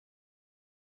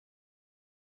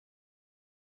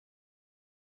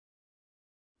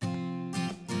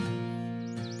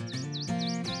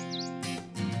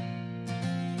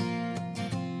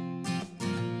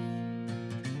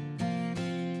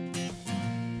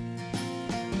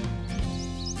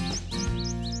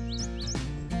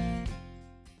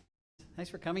Thanks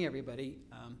for coming, everybody.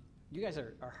 You guys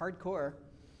are hardcore,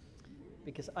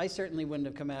 because I certainly wouldn't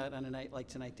have come out on a night like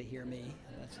tonight to hear me.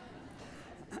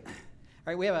 All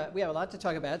right, we have a lot to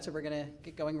talk about, so we're going to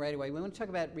get going right away. We want to talk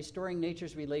about restoring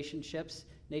nature's relationships.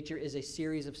 Nature is a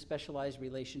series of specialized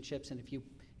relationships, and if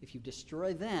you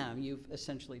destroy them, you've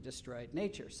essentially destroyed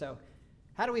nature. So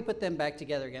how do we put them back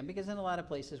together again? Because in a lot of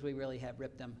places, we really have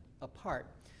ripped them apart.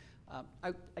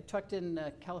 I talked in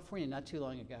California not too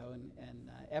long ago, and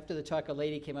after the talk, a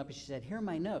lady came up and she said, "Here are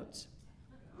my notes."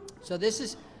 So this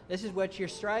is what you're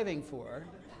striving for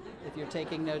if you're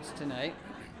taking notes tonight.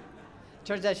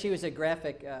 Turns out she was a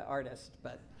graphic artist,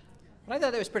 but I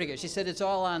thought that was pretty good. She said it's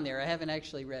all on there. I haven't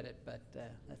actually read it, but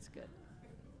that's good.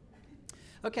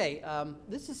 Okay,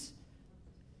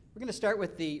 we're going to start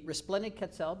with the resplendent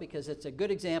quetzal because it's a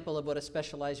good example of what a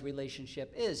specialized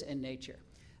relationship is in nature.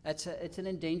 It's an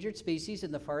endangered species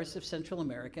in the forests of Central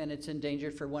America, and it's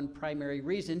endangered for one primary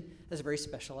reason: as a very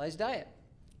specialized diet.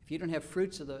 If you don't have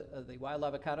fruits of the wild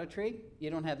avocado tree, you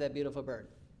don't have that beautiful bird.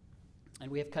 And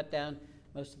we have cut down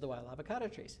most of the wild avocado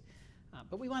trees.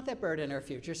 But we want that bird in our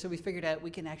future, so we figured out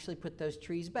we can actually put those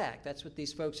trees back. That's what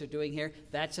these folks are doing here.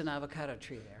 That's an avocado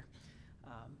tree there.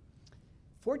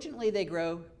 Fortunately, they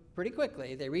grow pretty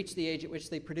quickly. They reach the age at which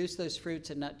they produce those fruits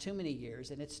in not too many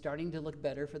years, and it's starting to look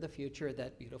better for the future of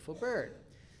that beautiful bird.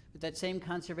 But that same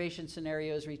conservation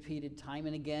scenario is repeated time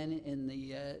and again in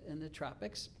the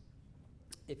tropics.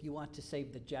 If you want to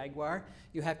save the jaguar,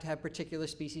 you have to have particular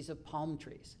species of palm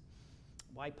trees.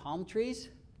 Why palm trees?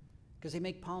 Because they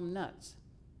make palm nuts.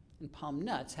 And palm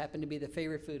nuts happen to be the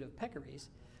favorite food of peccaries,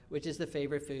 which is the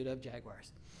favorite food of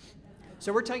jaguars.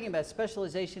 So we're talking about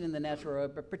specialization in the natural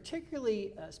world, but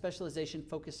particularly specialization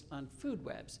focused on food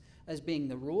webs as being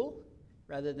the rule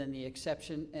rather than the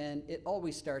exception, and it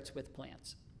always starts with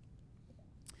plants.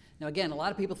 Now again, a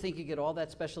lot of people think you get all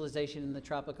that specialization in the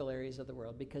tropical areas of the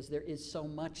world because there is so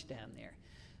much down there.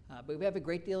 But we have a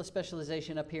great deal of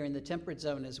specialization up here in the temperate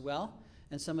zone as well,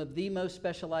 and some of the most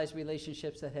specialized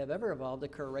relationships that have ever evolved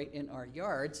occur right in our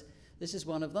yards. This is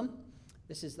one of them.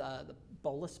 This is the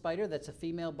bola spider. That's a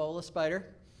female bola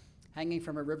spider hanging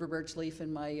from a river birch leaf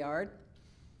in my yard.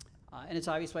 And it's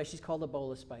obvious why she's called a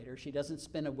bola spider. She doesn't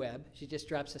spin a web. She just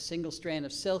drops a single strand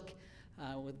of silk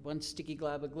with one sticky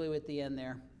glob of glue at the end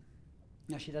there.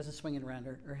 Now, she doesn't swing it around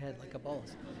her head like a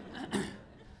bolus.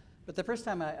 But the first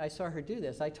time I saw her do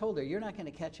this, I told her, "You're not going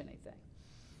to catch anything."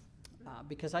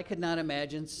 Because I could not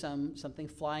imagine something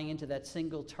flying into that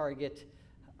single target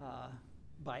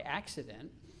by accident.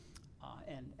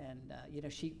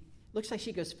 She looks like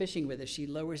she goes fishing with it. She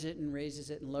lowers it and raises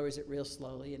it and lowers it real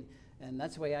slowly. And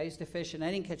that's the way I used to fish, and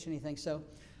I didn't catch anything. So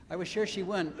I was sure she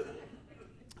wouldn't.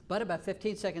 But about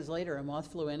 15 seconds later, a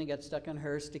moth flew in and got stuck on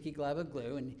her sticky glob of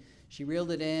glue. And she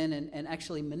reeled it in and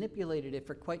actually manipulated it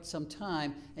for quite some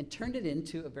time and turned it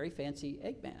into a very fancy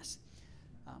egg mass.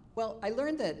 Well, I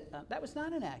learned that that was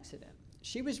not an accident.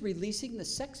 She was releasing the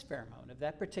sex pheromone of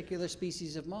that particular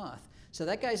species of moth. So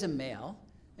that guy's a male,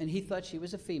 and he thought she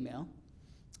was a female.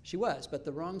 She was, but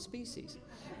the wrong species.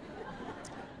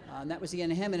 And that was the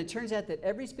end of him. And it turns out that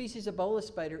every species of bola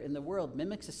spider in the world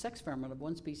mimics a sex pheromone of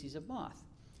one species of moth.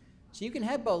 So you can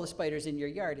have bola spiders in your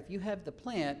yard if you have the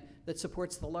plant that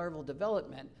supports the larval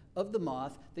development of the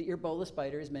moth that your bola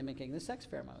spider is mimicking the sex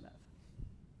pheromone of.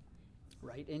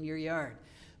 Right in your yard.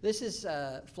 This is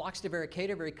Phlox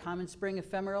divaricata, very common spring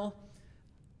ephemeral,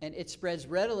 and it spreads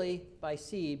readily by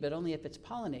seed, but only if it's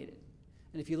pollinated.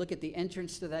 And if you look at the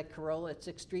entrance to that corolla, it's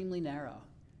extremely narrow.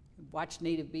 Watch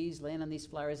native bees land on these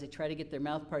flowers. They try to get their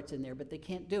mouth parts in there, but they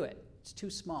can't do it. It's too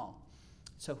small.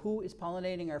 So who is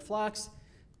pollinating our phlox?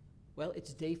 Well,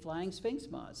 it's day-flying sphinx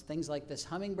moths. Things like this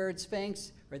hummingbird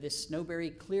sphinx or this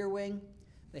snowberry clearwing.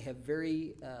 They have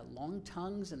very long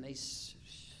tongues, and they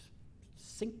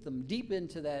sink them deep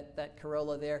into that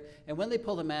corolla there. And when they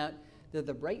pull them out, they're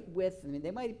the right width. I mean,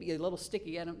 they might be a little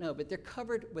sticky, I don't know, but they're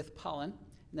covered with pollen.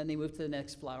 And then they move to the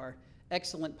next flower.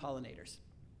 Excellent pollinators.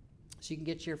 So you can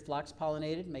get your phlox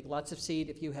pollinated, make lots of seed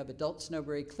if you have adult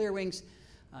snowberry clearwings.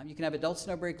 You can have adult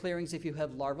snowberry clearwings if you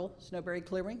have larval snowberry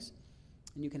clearwings.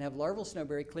 And you can have larval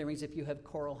snowberry clearwings if you have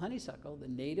coral honeysuckle, the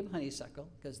native honeysuckle,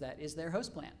 because that is their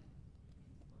host plant.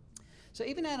 So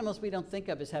even animals we don't think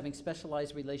of as having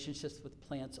specialized relationships with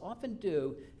plants often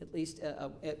do, at least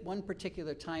at one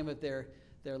particular time of their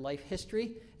life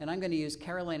history. And I'm going to use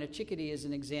Carolina chickadee as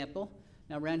an example.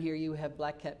 Now around here you have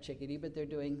black-capped chickadee, but they're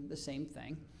doing the same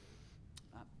thing.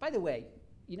 By the way,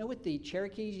 you know what the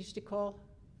Cherokees used to call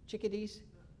chickadees?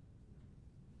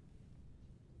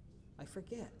 I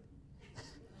forget.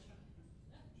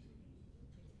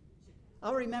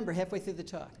 I'll remember halfway through the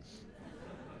talk.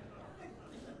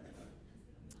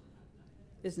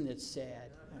 Isn't it sad?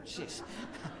 Oh, jeez.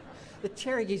 The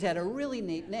Cherokees had a really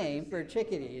neat name for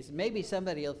chickadees. Maybe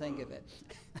somebody will think of it.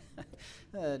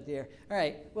 Oh, dear. All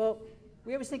right. Well,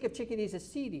 we always think of chickadees as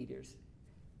seed eaters.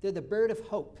 They're the bird of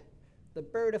hope. The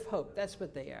bird of hope. That's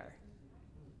what they are.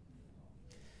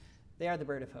 They are the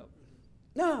bird of hope.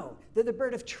 No, they're the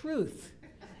bird of truth.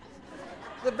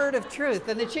 The bird of truth.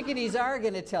 And the chickadees are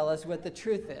going to tell us what the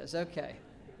truth is. Okay.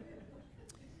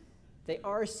 They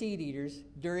are seed eaters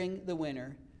during the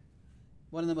winter.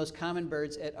 One of the most common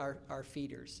birds at our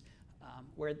feeders,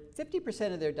 where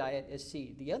 50% of their diet is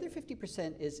seed. The other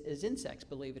 50% is insects,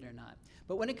 believe it or not.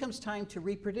 But when it comes time to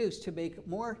reproduce, to make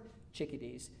more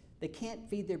chickadees, they can't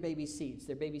feed their babies seeds.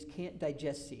 Their babies can't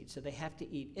digest seeds, so they have to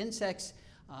eat insects.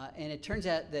 And it turns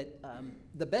out that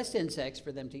the best insects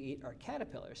for them to eat are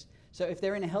caterpillars. So if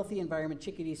they're in a healthy environment,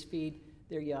 chickadees feed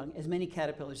their young as many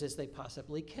caterpillars as they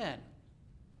possibly can.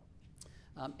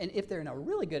 And if they're in a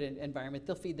really good environment,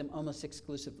 they'll feed them almost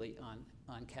exclusively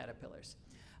on caterpillars.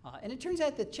 And it turns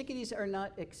out that chickadees are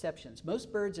not exceptions.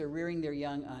 Most birds are rearing their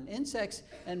young on insects,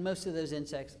 and most of those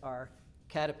insects are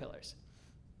caterpillars.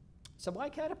 So why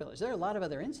caterpillars? There are a lot of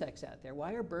other insects out there.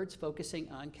 Why are birds focusing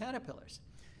on caterpillars?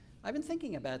 I've been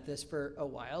thinking about this for a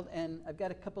while, and I've got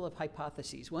a couple of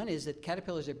hypotheses. One is that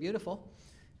caterpillars are beautiful.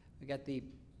 We got the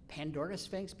Pandora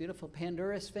sphinx, beautiful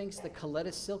Pandora sphinx, the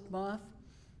Coletus silk moth,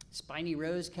 spiny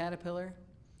rose caterpillar,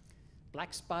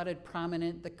 black-spotted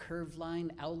prominent, the curved line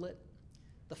owlet,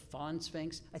 the fawn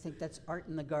sphinx. I think that's art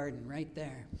in the garden right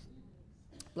there.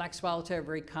 Black swallowtail,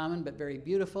 very common but very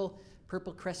beautiful.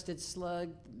 Purple-crested slug,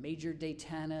 the major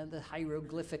Daytana, the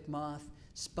hieroglyphic moth,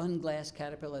 spun glass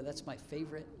caterpillar, that's my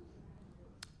favorite.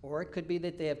 Or it could be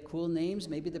that they have cool names.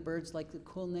 Maybe the birds like the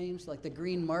cool names, like the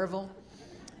green marvel,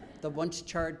 the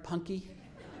once-charred punky,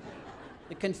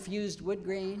 the confused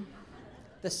woodgrain,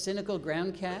 the cynical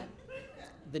ground cat,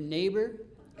 the neighbor,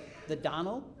 the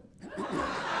Donald.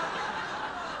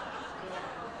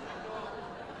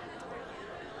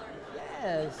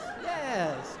 Yes,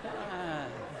 yes, come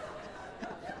on.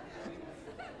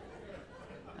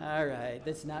 All right,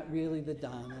 that's not really the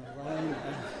Donald.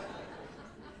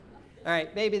 All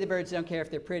right, maybe the birds don't care if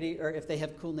they're pretty or if they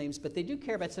have cool names, but they do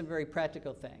care about some very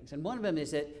practical things. And one of them is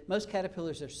that most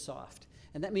caterpillars are soft.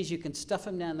 And that means you can stuff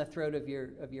them down the throat of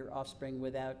your offspring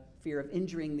without fear of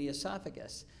injuring the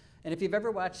esophagus. And if you've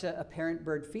ever watched a parent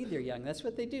bird feed their young, that's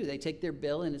what they do. They take their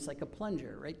bill and it's like a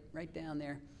plunger right down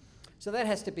there. So that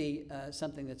has to be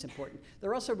something that's important.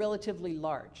 They're also relatively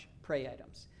large prey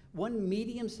items. One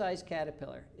medium-sized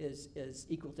caterpillar is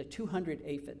equal to 200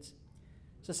 aphids.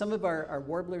 So some of our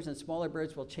warblers and smaller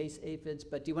birds will chase aphids,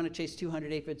 but do you want to chase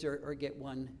 200 aphids or get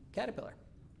one caterpillar?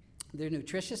 They're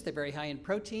nutritious. They're very high in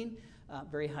protein.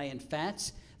 Very high in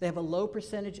fats. They have a low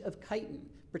percentage of chitin,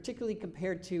 particularly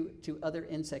compared to other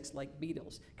insects like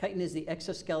beetles. Chitin is the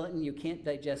exoskeleton. You can't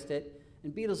digest it.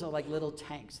 And beetles are like little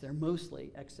tanks. They're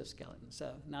mostly exoskeleton,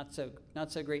 so not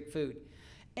so great food.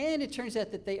 And it turns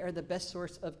out that they are the best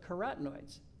source of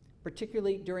carotenoids,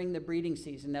 particularly during the breeding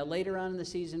season. Now, later on in the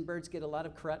season, birds get a lot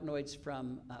of carotenoids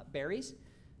from berries,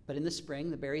 but in the spring,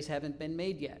 the berries haven't been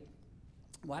made yet.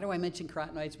 Why do I mention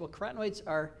carotenoids? Well, carotenoids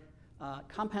are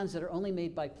compounds that are only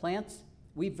made by plants.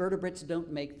 We vertebrates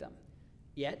don't make them.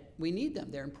 Yet, we need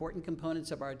them. They're important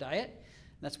components of our diet.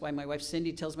 And that's why my wife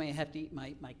Cindy tells me I have to eat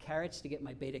my carrots to get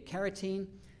my beta-carotene.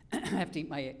 I have to eat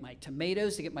my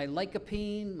tomatoes to get my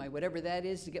lycopene, my whatever that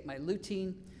is to get my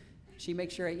lutein. She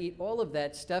makes sure I eat all of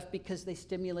that stuff because they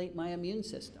stimulate my immune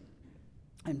system.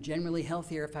 I'm generally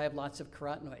healthier if I have lots of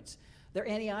carotenoids. They're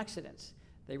antioxidants.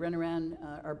 They run around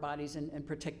our bodies and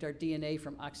protect our DNA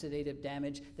from oxidative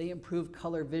damage. They improve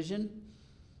color vision.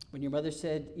 When your mother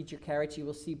said, eat your carrots, you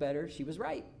will see better, she was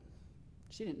right.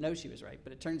 She didn't know she was right,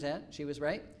 but it turns out she was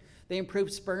right. They improve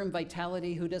sperm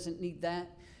vitality. Who doesn't need that?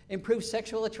 Improve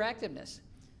sexual attractiveness.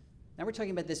 Now we're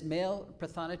talking about this male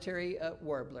prothonotary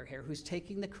warbler here who's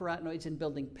taking the carotenoids and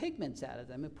building pigments out of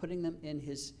them and putting them in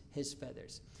his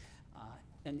feathers.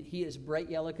 And he is bright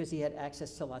yellow because he had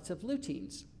access to lots of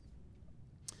luteins.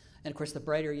 And of course, the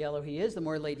brighter yellow he is, the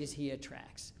more ladies he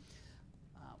attracts.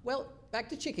 Well, back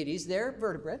to chickadees. They're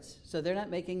vertebrates, so they're not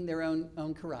making their own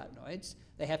carotenoids.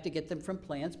 They have to get them from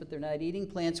plants, but they're not eating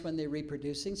plants when they're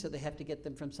reproducing, so they have to get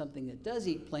them from something that does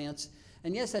eat plants.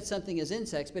 And yes, that something is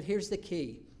insects, but here's the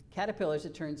key. Caterpillars,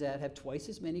 it turns out, have twice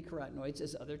as many carotenoids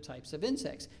as other types of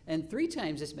insects, and 3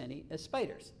 times as many as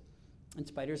spiders. And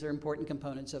spiders are important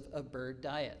components of bird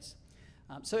diets.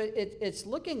 So it's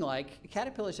looking like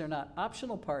caterpillars are not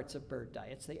optional parts of bird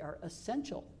diets. They are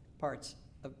essential parts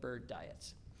of bird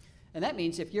diets. And that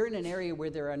means if you're in an area where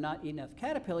there are not enough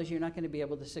caterpillars, you're not going to be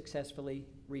able to successfully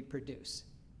reproduce.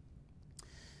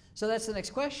 So that's the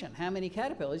next question. How many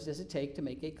caterpillars does it take to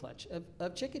make a clutch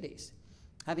of chickadees?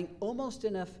 Having almost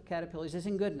enough caterpillars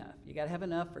isn't good enough. You got to have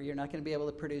enough or you're not going to be able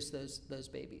to produce those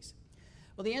babies.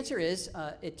 Well, the answer is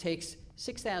it takes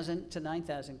 6,000 to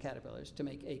 9,000 caterpillars to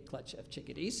make a clutch of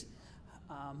chickadees.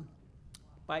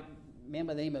 By a man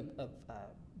by the name of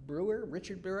Brewer,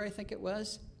 Richard Brewer, I think it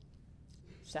was,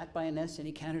 sat by a nest and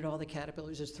he counted all the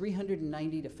caterpillars. There's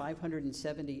 390 to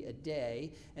 570 a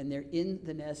day, and they're in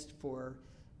the nest for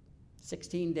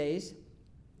 16 days.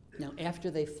 Now,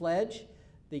 after they fledge,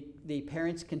 the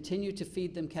parents continue to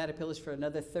feed them caterpillars for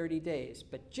another 30 days,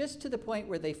 but just to the point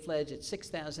where they fledge at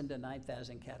 6,000 to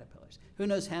 9,000 caterpillars. Who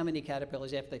knows how many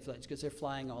caterpillars after they fledge, because they're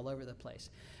flying all over the place.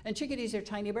 And chickadees are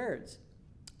tiny birds,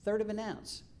 1/3 of an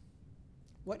ounce.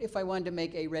 What if I wanted to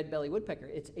make a red-bellied woodpecker?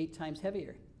 It's 8 times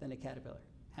heavier than a caterpillar.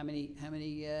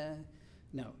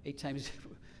 No, 8 times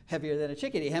heavier than a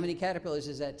chickadee. How many caterpillars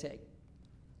does that take?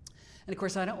 And of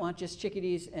course, I don't want just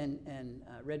chickadees and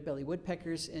red-bellied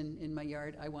woodpeckers in my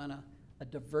yard. I want a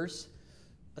diverse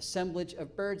assemblage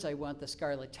of birds. I want the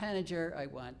scarlet tanager, I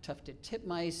want tufted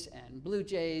titmice and blue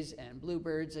jays and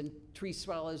bluebirds and tree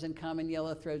swallows and common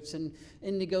yellowthroats and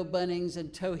indigo bunnings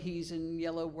and towhees and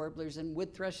yellow warblers and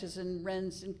wood thrushes and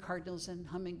wrens and cardinals and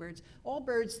hummingbirds, all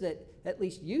birds that at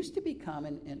least used to be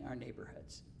common in our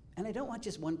neighborhoods. And I don't want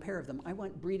just one pair of them. I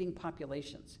want breeding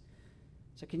populations.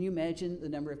 So can you imagine the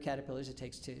number of caterpillars it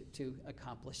takes to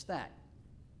accomplish that?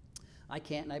 I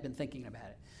can't, and I've been thinking about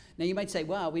it. Now you might say,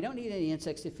 wow, we don't need any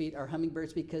insects to feed our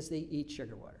hummingbirds because they eat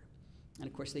sugar water. And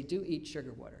of course they do eat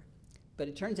sugar water. But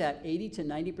it turns out 80 to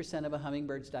 90% of a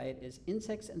hummingbird's diet is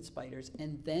insects and spiders,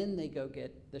 and then they go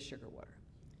get the sugar water.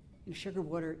 You know, sugar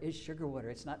water is sugar water.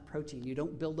 It's not protein. You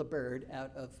don't build a bird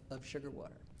out of sugar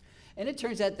water. And it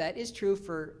turns out that is true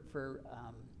for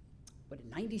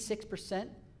 96%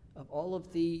 of all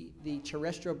of the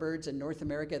terrestrial birds in North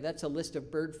America. That's a list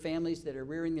of bird families that are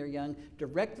rearing their young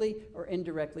directly or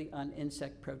indirectly on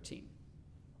insect protein.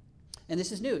 And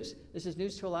this is news. This is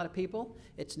news to a lot of people.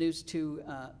 It's news to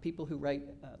people who write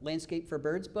Landscape for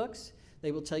Birds books.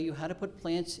 They will tell you how to put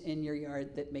plants in your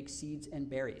yard that make seeds and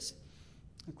berries.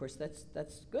 Of course,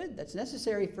 that's good. That's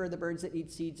necessary for the birds that eat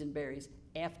seeds and berries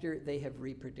after they have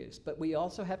reproduced. But we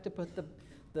also have to put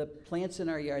the plants in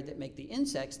our yard that make the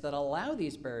insects that allow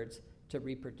these birds to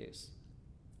reproduce.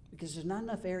 Because there's not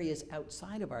enough areas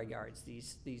outside of our yards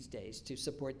these days to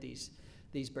support these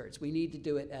birds. We need to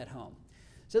do it at home.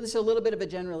 So this is a little bit of a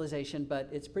generalization, but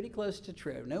it's pretty close to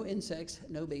true. No insects,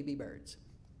 no baby birds.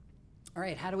 All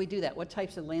right, how do we do that? What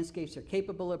types of landscapes are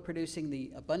capable of producing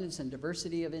the abundance and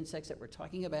diversity of insects that we're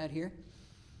talking about here?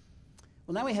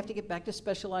 Well, now we have to get back to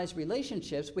specialized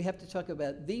relationships. We have to talk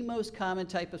about the most common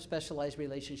type of specialized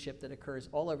relationship that occurs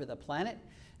all over the planet,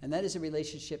 and that is a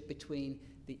relationship between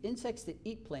the insects that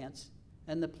eat plants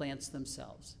and the plants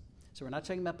themselves. So we're not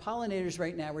talking about pollinators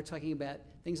right now. We're talking about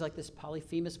things like this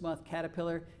polyphemus moth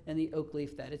caterpillar and the oak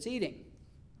leaf that it's eating.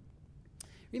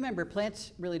 Remember,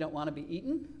 plants really don't want to be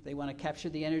eaten. They want to capture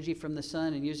the energy from the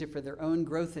sun and use it for their own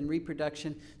growth and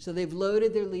reproduction, so they've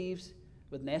loaded their leaves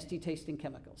with nasty-tasting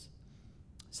chemicals.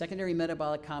 Secondary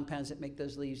metabolic compounds that make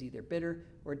those leaves either bitter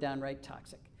or downright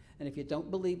toxic. And if you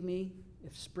don't believe me,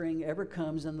 if spring ever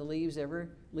comes and the leaves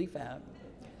ever leaf out,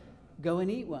 go and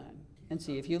eat one and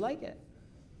see if you like it.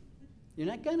 You're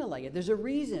not gonna like it. There's a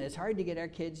reason it's hard to get our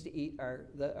kids to eat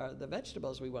the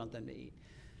vegetables we want them to eat,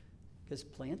 because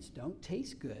plants don't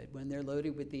taste good when they're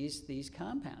loaded with these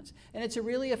compounds. And it's a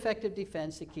really effective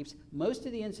defense that keeps most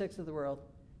of the insects of the world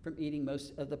from eating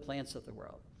most of the plants of the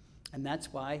world. And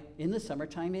that's why in the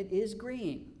summertime it is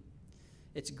green.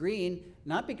 It's green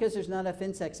not because there's not enough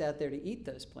insects out there to eat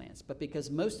those plants, but because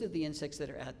most of the insects that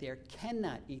are out there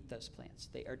cannot eat those plants.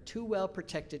 They are too well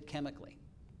protected chemically.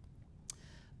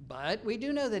 But we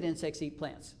do know that insects eat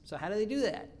plants. So how do they do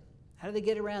that? How do they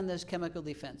get around those chemical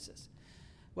defenses?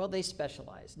 Well, they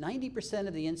specialize. 90%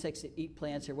 of the insects that eat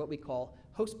plants are what we call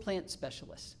host plant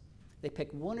specialists. They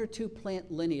pick 1 or 2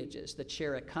 plant lineages that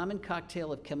share a common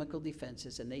cocktail of chemical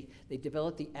defenses, and they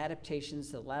develop the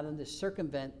adaptations that allow them to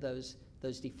circumvent those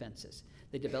defenses.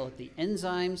 They develop the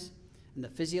enzymes and the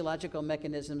physiological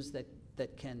mechanisms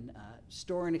that can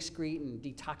store and excrete and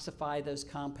detoxify those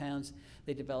compounds.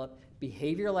 They develop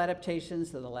behavioral adaptations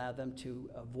that allow them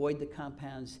to avoid the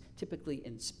compounds, typically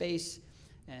in space,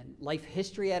 and life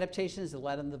history adaptations that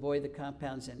allow them to avoid the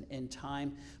compounds in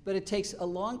time. But it takes a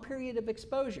long period of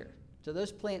exposure to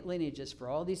those plant lineages for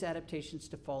all these adaptations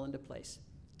to fall into place.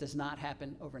 It does not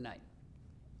happen overnight.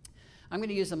 I'm going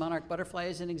to use the monarch butterfly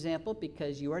as an example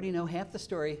because you already know half the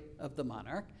story of the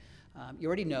monarch. You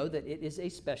already know that it is a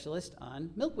specialist on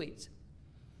milkweeds.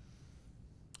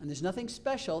 And there's nothing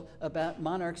special about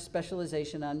monarch's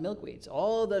specialization on milkweeds.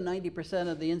 All the 90%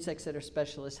 of the insects that are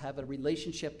specialists have a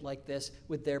relationship like this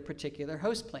with their particular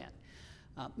host plant.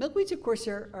 Milkweeds, of course,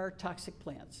 are toxic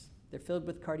plants. They're filled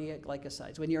with cardiac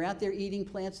glycosides. When you're out there eating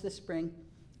plants this spring,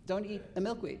 don't eat a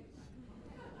milkweed,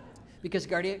 because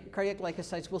cardiac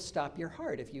glycosides will stop your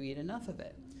heart if you eat enough of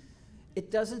it.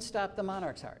 It doesn't stop the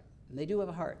monarch's heart, and they do have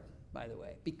a heart, by the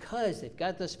way, because they've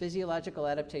got those physiological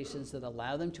adaptations that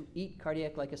allow them to eat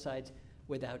cardiac glycosides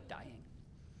without dying.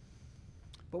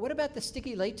 But what about the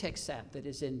sticky latex sap that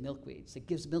is in milkweeds, that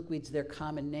gives milkweeds their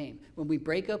common name? When we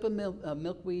break up a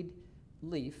milkweed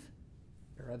leaf,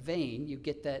 or a vein, you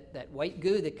get that white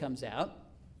goo that comes out.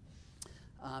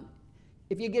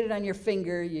 If you get it on your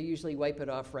finger, you usually wipe it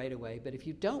off right away. But if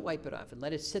you don't wipe it off and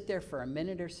let it sit there for a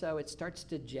minute or so, it starts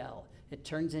to gel. It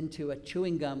turns into a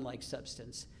chewing gum-like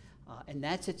substance. And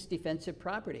that's its defensive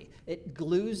property. It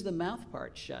glues the mouth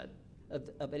part shut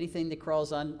of anything that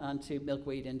crawls onto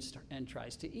milkweed and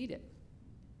tries to eat it.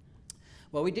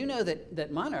 Well, we do know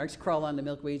that monarchs crawl onto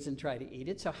milkweeds and try to eat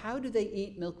it. So how do they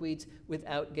eat milkweeds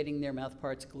without getting their mouth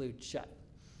parts glued shut?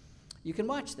 You can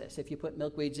watch this. If you put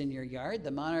milkweeds in your yard,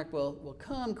 the monarch will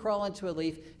come, crawl into a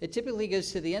leaf. It typically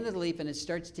goes to the end of the leaf and it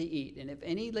starts to eat. And if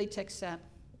any latex sap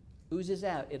oozes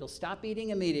out, it'll stop eating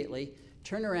immediately,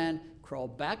 turn around, crawl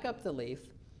back up the leaf,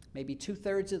 maybe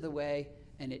 2/3 of the way,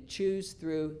 and it chews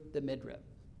through the midrib.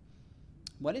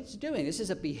 What it's doing, this is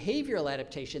a behavioral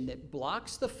adaptation that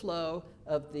blocks the flow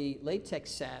of the latex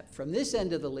sap from this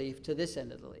end of the leaf to this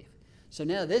end of the leaf. So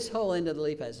now this whole end of the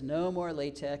leaf has no more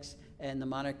latex, and the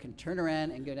monarch can turn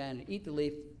around and go down and eat the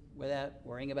leaf without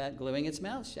worrying about gluing its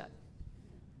mouth shut.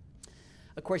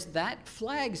 Of course, that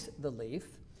flags the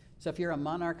leaf. So if you're a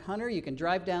monarch hunter, you can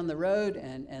drive down the road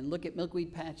and look at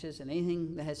milkweed patches, and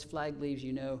anything that has flagged leaves,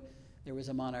 you know there was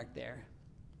a monarch there.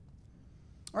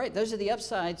 All right, those are the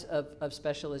upsides of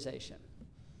specialization.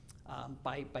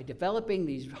 By developing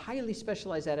these highly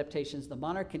specialized adaptations, the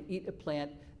monarch can eat a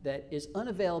plant that is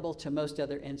unavailable to most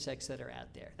other insects that are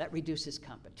out there. That reduces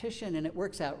competition, and it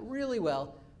works out really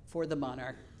well for the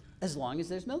monarch as long as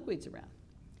there's milkweeds around.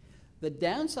 The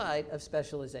downside of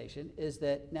specialization is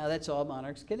that now that's all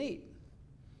monarchs can eat.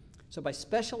 So by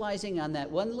specializing on that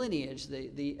one lineage,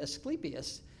 the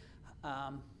Asclepias,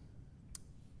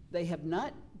 they have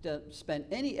not spent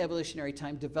any evolutionary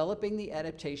time developing the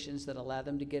adaptations that allow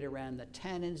them to get around the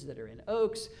tannins that are in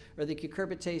oaks, or the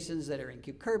cucurbitaceans that are in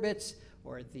cucurbits,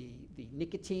 or the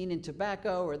nicotine in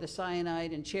tobacco, or the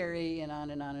cyanide in cherry, and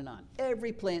on and on and on.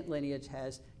 Every plant lineage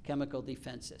has chemical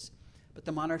defenses. But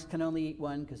the monarchs can only eat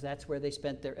one because that's where they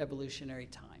spent their evolutionary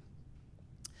time.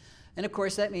 And of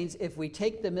course, that means if we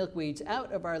take the milkweeds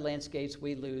out of our landscapes,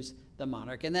 we lose the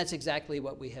monarch. And that's exactly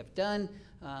what we have done,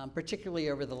 particularly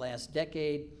over the last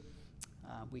decade.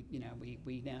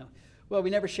 We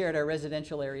never shared our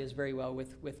residential areas very well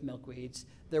with milkweeds.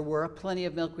 There were plenty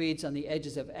of milkweeds on the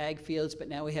edges of ag fields, but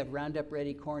now we have Roundup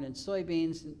Ready corn and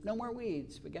soybeans. No more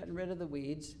weeds. We've gotten rid of the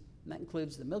weeds, and that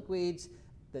includes the milkweeds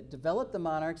that develop the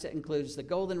monarchs. It includes the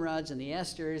goldenrods and the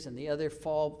asters and the other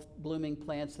fall blooming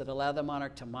plants that allow the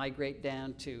monarch to migrate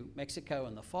down to Mexico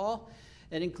in the fall.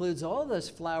 It includes all those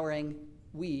flowering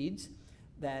weeds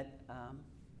that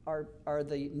are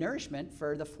the nourishment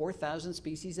for the 4,000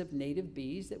 species of native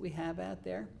bees that we have out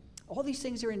there. All these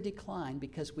things are in decline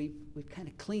because we've kind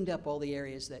of cleaned up all the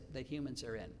areas that humans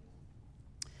are in.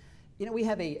 You know, we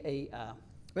have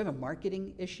a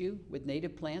marketing issue with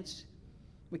native plants.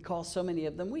 We call so many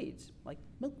of them weeds, like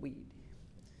milkweed.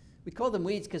 We call them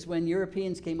weeds because when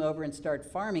Europeans came over and started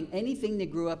farming, anything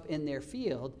that grew up in their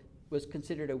field was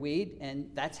considered a weed, and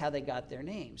that's how they got their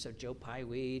name. So Joe Pye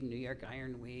weed, New York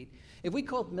ironweed. If we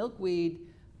called milkweed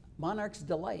Monarch's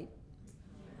Delight,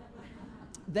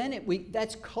 then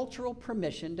that's cultural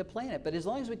permission to plant it. But as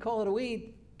long as we call it a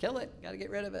weed, kill it, got to get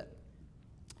rid of it.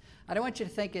 I don't want you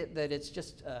to think that it's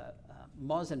just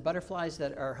moths and butterflies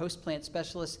that are host plant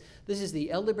specialists. This is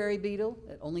the elderberry beetle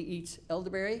that only eats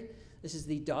elderberry. This is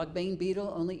the dogbane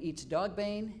beetle, only eats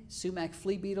dogbane. Sumac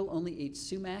flea beetle only eats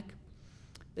sumac.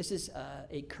 This is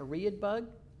a Koreid bug,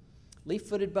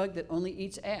 leaf-footed bug that only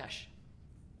eats ash.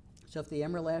 So if the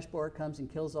emerald ash borer comes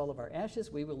and kills all of our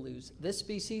ashes, we will lose this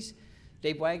species.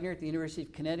 Dave Wagner at the University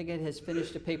of Connecticut has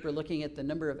finished a paper looking at the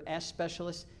number of ash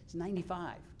specialists. It's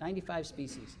 95. 95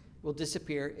 species will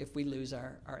disappear if we lose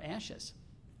our ashes.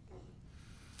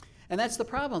 And that's the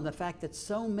problem, the fact that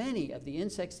so many of the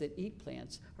insects that eat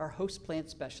plants are host plant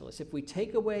specialists. If we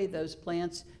take away those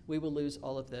plants, we will lose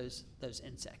all of those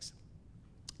insects.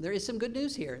 There is some good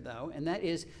news here, though, and that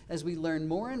is as we learn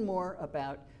more and more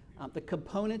about the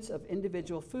components of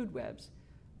individual food webs,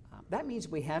 That means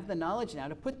we have the knowledge now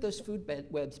to put those food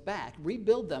webs back,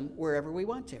 rebuild them wherever we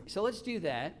want to. So let's do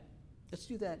that. Let's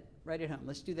do that right at home.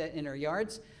 Let's do that in our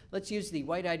yards. Let's use the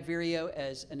white-eyed vireo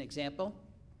as an example.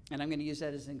 And I'm going to use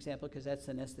that as an example because that's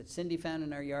the nest that Cindy found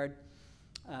in our yard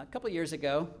a couple years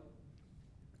ago.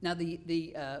 Now, the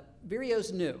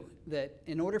vireos knew that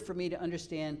in order for me to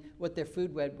understand what their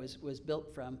food web was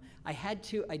built from, I had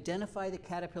to identify the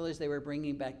caterpillars they were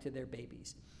bringing back to their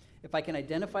babies. If I can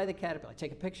identify the caterpillar,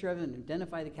 take a picture of them and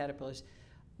identify the caterpillars,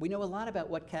 we know a lot about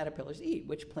what caterpillars eat,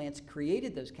 which plants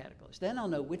created those caterpillars. Then I'll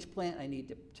know which plant I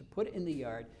need to put in the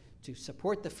yard to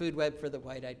support the food web for the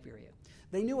white-eyed vireo.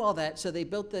 They knew all that, so they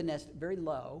built the nest very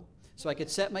low so I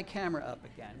could set my camera up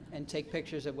again and take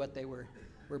pictures of what they were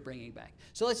bringing back.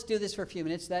 So let's do this for a few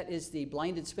minutes. That is the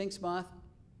blinded sphinx moth,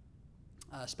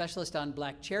 specialist on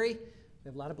black cherry. We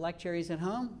have a lot of black cherries at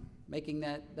home, making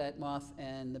that moth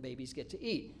and the babies get to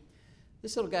eat.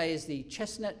 This little guy is the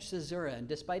chestnut caesura, and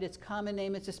despite its common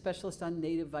name, it's a specialist on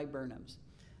native viburnums.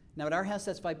 Now at our house,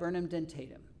 that's Viburnum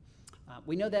dentatum.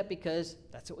 We know that because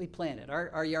that's what we planted.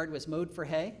 Our yard was mowed for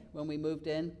hay when we moved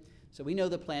in, so we know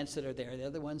the plants that are there. They're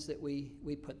the ones that we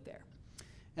put there.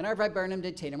 And our Viburnum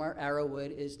dentatum, our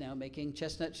arrowwood, is now making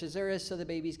chestnut caesuras so the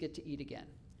babies get to eat again.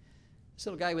 This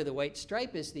little guy with a white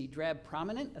stripe is the drab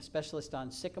prominent, a specialist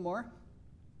on sycamore.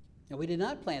 Now we did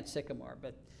not plant sycamore,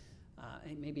 but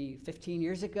maybe 15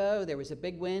 years ago, there was a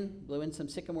big wind, blew in some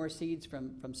sycamore seeds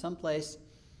from someplace.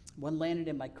 One landed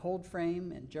in my cold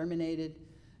frame and germinated,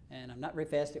 and I'm not very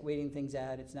fast at weeding things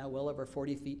out. It's now well over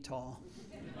 40 feet tall.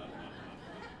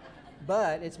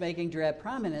 But it's making drab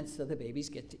prominence so the babies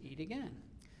get to eat again.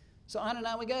 So on and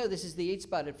on we go. This is the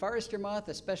 8-spotted forester moth,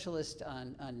 a specialist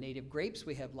on native grapes.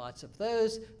 We have lots of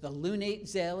those. The lunate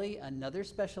zale, another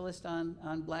specialist on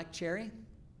black cherry.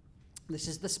 This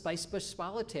is the spicebush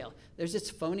swallowtail. There's its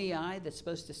phony eye that's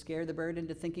supposed to scare the bird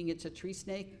into thinking it's a tree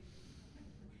snake.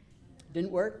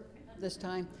 Didn't work this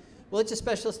time. Well, it's a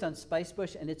specialist on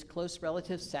spicebush and its close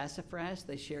relative sassafras.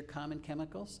 They share common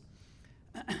chemicals.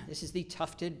 This is the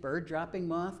tufted bird-dropping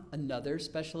moth, another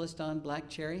specialist on black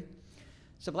cherry.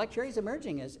 So black cherry is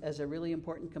emerging as a really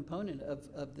important component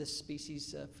of this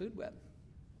species' food web.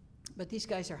 But these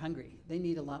guys are hungry. They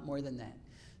need a lot more than that.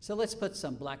 So let's put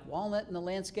some black walnut in the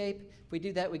landscape. If we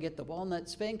do that, we get the walnut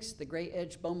sphinx, the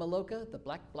gray-edged boma loca, the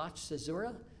black blotch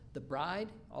caesura, the bride,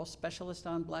 all specialists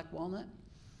on black walnut.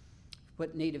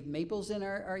 Put native maples in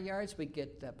our yards. We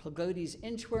get Plagodes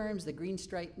inchworms, the green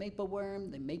striped maple worm,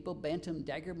 the maple bantam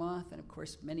dagger moth, and of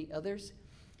course many others.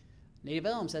 Native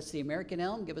elms, that's the American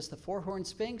elm. Give us the four-horned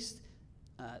sphinx,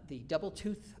 the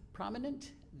double-tooth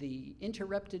prominent, the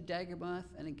interrupted dagger moth,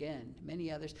 and again,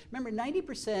 many others. Remember,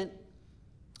 90%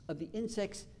 of the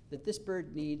insects that this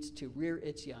bird needs to rear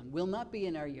its young will not be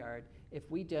in our yard if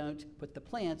we don't put the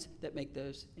plants that make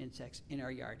those insects in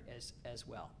our yard as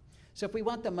well. So if we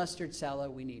want the mustard sallow,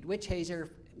 we need witch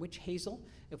hazel.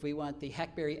 If we want the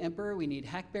hackberry emperor, we need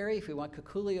hackberry. If we want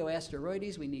Cuculio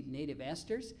asteroides, we need native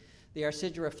asters. The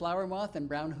Arsidra flower moth and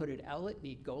brown-hooded owlet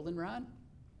need goldenrod.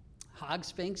 Hog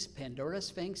sphinx, Pandora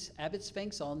sphinx, abbot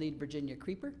sphinx all need Virginia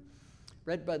creeper.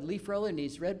 Redbud leaf roller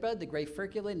needs redbud. The gray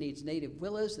furcula needs native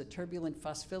willows. The turbulent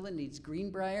phosphylla needs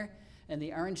greenbrier. And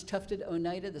the orange tufted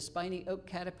oneida, the spiny oak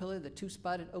caterpillar, the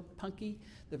two-spotted oak punky,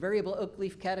 the variable oak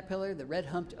leaf caterpillar, the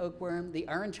red-humped oakworm, the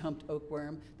orange-humped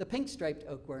oakworm, the pink-striped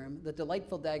oakworm, the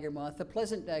delightful dagger moth, the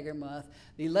pleasant dagger moth,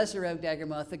 the lesser oak dagger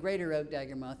moth, the greater oak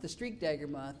dagger moth, the streaked dagger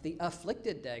moth, the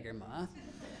afflicted dagger moth,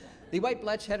 the white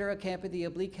blotch heterocampa, the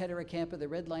oblique heterocampa, the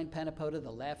red-line panapoda,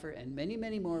 the laugher, and many,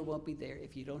 many more won't be there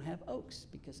if you don't have oaks,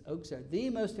 because oaks are the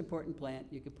most important plant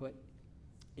you could put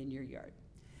in your yard.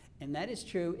 And that is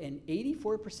true in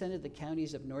 84% of the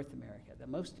counties of North America, the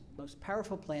most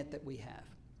powerful plant that we have.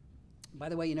 By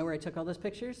the way, you know where I took all those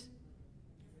pictures?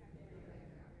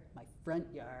 My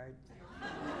front yard.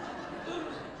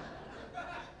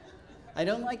 I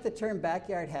don't like the term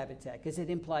backyard habitat because it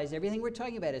implies everything we're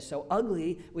talking about is so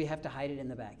ugly we have to hide it in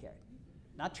the backyard.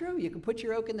 Not true. You can put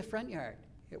your oak in the front yard.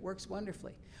 It works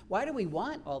wonderfully. Why do we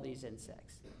want all these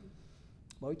insects?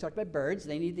 Well, we talked about birds.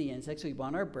 They need the insects. We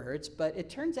want our birds. But it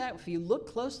turns out if you look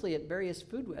closely at various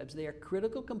food webs, they are a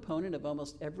critical component of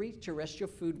almost every terrestrial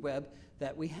food web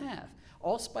that we have.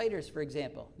 All spiders, for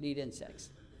example, need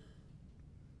insects.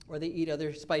 Or they eat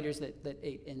other spiders that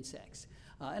ate insects.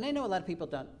 And I know a lot of people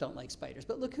don't like spiders,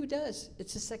 but look who does.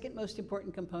 It's the second most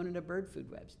important component of bird food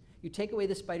webs. You take away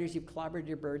the spiders, you've clobbered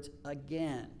your birds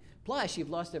again. Plus, you've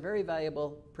lost a very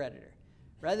valuable predator.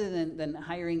 Rather than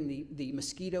hiring the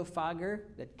mosquito fogger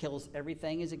that kills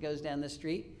everything as it goes down the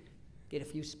street, get a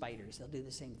few spiders. They'll do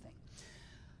the same thing.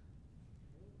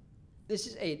 This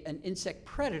is an insect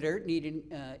predator eating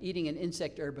an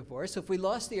insect herbivore. So if we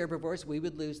lost the herbivores, we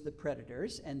would lose the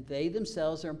predators, and they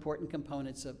themselves are important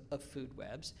components of food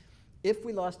webs. If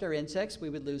we lost our insects, we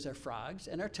would lose our frogs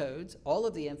and our toads, all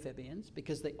of the amphibians,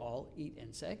 because they all eat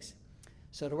insects.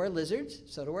 So do our lizards,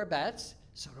 so do our bats,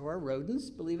 so do our rodents,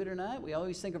 believe it or not. We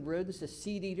always think of rodents as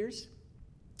seed eaters,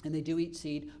 and they do eat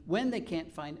seed when they can't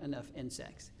find enough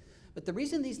insects. But the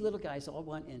reason these little guys all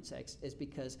want insects is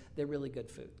because they're really good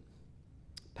food.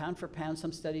 Pound for pound,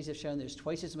 some studies have shown there's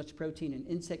twice as much protein in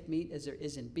insect meat as there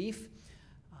is in beef.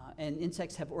 And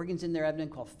insects have organs in their abdomen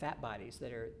called fat bodies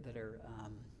that are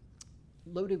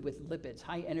loaded with lipids,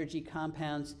 high energy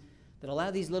compounds that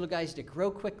allow these little guys to grow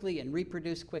quickly and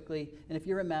reproduce quickly. And if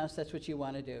you're a mouse, that's what you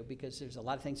want to do, because there's a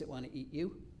lot of things that want to eat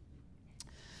you.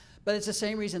 But it's the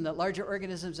same reason that larger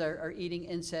organisms are eating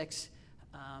insects.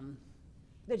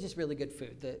 They're just really good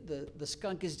food. The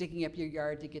skunk is digging up your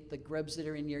yard to get the grubs that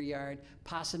are in your yard.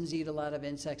 Possums eat a lot of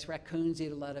insects. Raccoons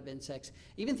eat a lot of insects.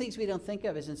 Even things we don't think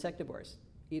of as insectivores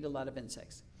eat a lot of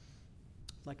insects.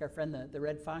 Like our friend, the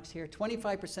red fox here,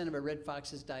 25% of a red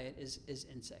fox's diet is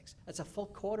insects. That's a full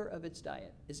quarter of its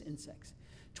diet is insects.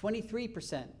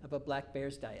 23% of a black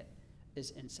bear's diet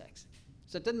is insects.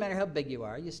 So it doesn't matter how big you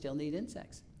are, you still need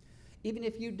insects. Even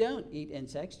if you don't eat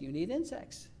insects, you need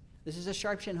insects. This is a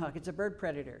sharp-shinned hawk. It's a bird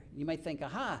predator. You might think,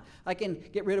 aha, I can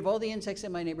get rid of all the insects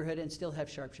in my neighborhood and still have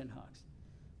sharp-shinned hawks.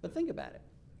 But think about it.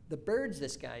 The birds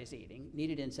this guy is eating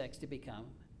needed insects to become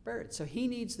birds. So he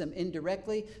needs them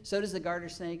indirectly. So does the garter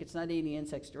snake. It's not eating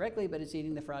insects directly, but it's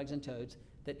eating the frogs and toads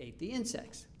that ate the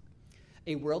insects.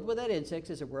 A world without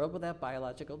insects is a world without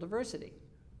biological diversity.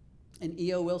 And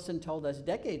E.O. Wilson told us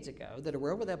decades ago that a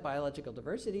world without biological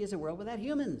diversity is a world without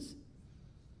humans.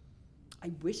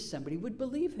 I wish somebody would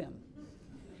believe him.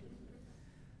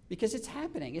 Because it's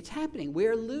happening. It's happening.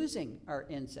 We're losing our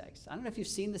insects. I don't know if you've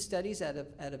seen the studies out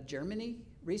of Germany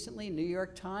recently, New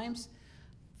York Times.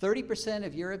 30%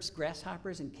 of Europe's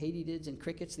grasshoppers and katydids and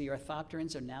crickets, the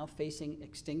orthopterans, are now facing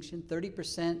extinction.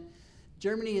 30%.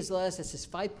 Germany has lost, this is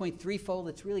 5.3-fold.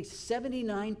 It's really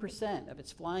 79% of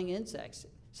its flying insects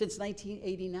since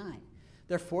 1989.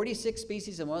 There are 46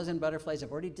 species of moths and butterflies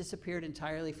have already disappeared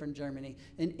entirely from Germany.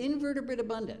 And invertebrate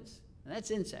abundance, and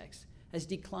that's insects, has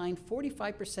declined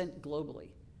 45%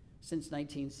 globally since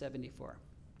 1974.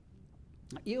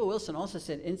 E.O. Wilson also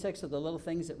said insects are the little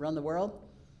things that run the world.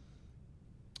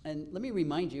 And let me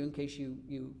remind you, in case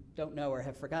you don't know or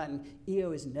have forgotten,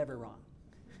 E.O. is never wrong.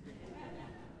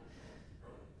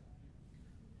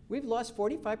 We've lost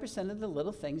 45% of the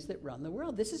little things that run the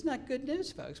world. This is not good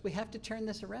news, folks. We have to turn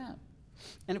this around.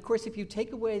 And of course, if you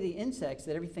take away the insects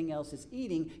that everything else is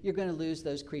eating, you're going to lose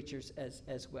those creatures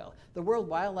as well. The World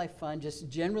Wildlife Fund just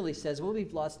generally says, well,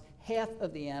 we've lost half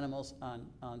of the animals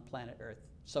on planet Earth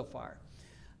so far.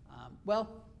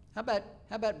 Well, how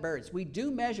about birds? We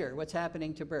do measure what's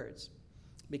happening to birds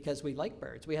because we like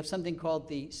birds. We have something called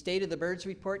the State of the Birds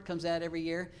Report, comes out every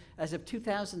year. As of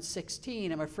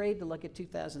 2016, I'm afraid to look at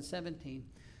 2017,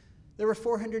 there were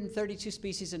 432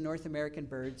 species of North American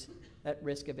birds at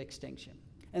risk of extinction.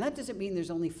 And that doesn't mean there's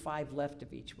only 5 left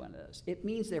of each one of those. It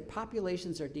means their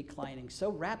populations are declining so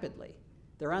rapidly.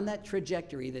 They're on that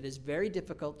trajectory that is very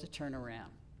difficult to turn around.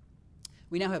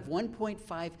 We now have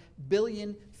 1.5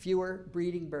 billion fewer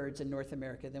breeding birds in North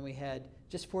America than we had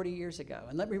just 40 years ago.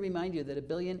 And let me remind you that a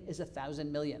billion is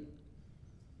 1,000 million.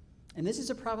 And this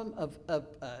is a problem of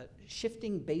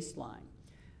shifting baseline.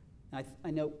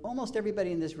 I know almost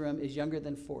everybody in this room is younger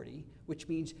than 40, which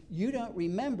means you don't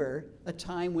remember a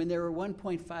time when there were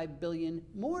 1.5 billion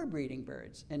more breeding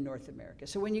birds in North America.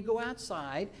 So when you go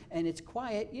outside and it's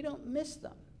quiet, you don't miss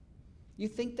them. You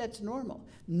think that's normal.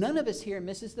 None of us here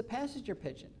misses the passenger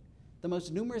pigeon, the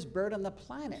most numerous bird on the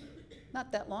planet,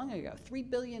 not that long ago. 3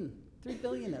 billion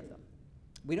of them.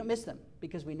 We don't miss them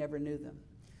because we never knew them.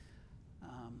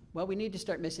 Well, we need to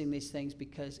start missing these things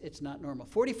because it's not normal.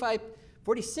 46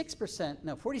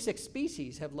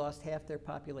 species have lost half their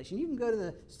population. You can go to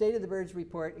the State of the Birds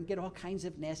Report and get all kinds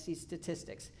of nasty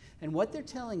statistics. And what they're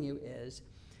telling you is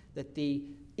that the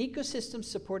ecosystems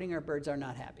supporting our birds are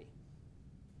not happy.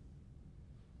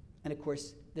 And of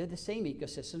course, they're the same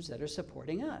ecosystems that are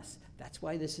supporting us. That's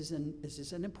why this is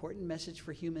an important message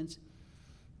for humans.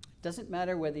 It doesn't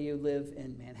matter whether you live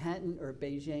in Manhattan or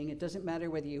Beijing. It doesn't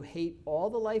matter whether you hate all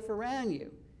the life around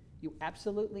you. You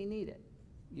absolutely need it.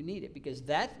 You need it because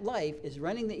that life is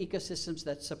running the ecosystems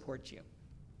that support you.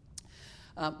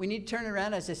 We need to turn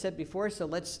around, as I said before, so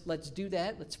let's do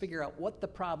that. Let's figure out what the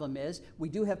problem is. We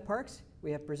do have parks. We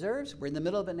have preserves. We're in the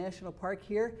middle of a national park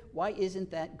here. Why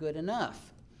isn't that good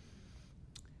enough?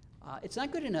 It's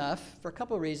not good enough for a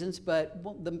couple of reasons, but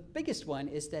the biggest one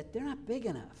is that they're not big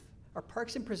enough. Our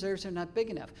parks and preserves are not big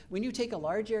enough. When you take a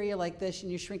large area like this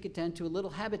and you shrink it down to a little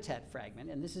habitat fragment,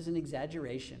 and this is an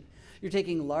exaggeration, you're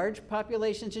taking large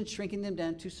populations and shrinking them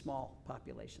down to small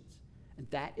populations. And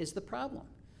that is the problem.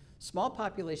 Small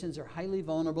populations are highly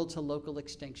vulnerable to local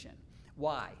extinction.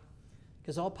 Why?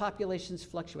 Because all populations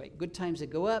fluctuate. Good times they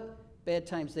go up, bad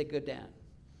times they go down.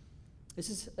 This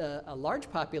is a large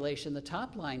population, the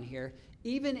top line here.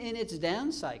 Even in its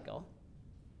down cycle,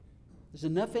 there's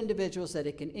enough individuals that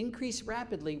it can increase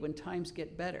rapidly when times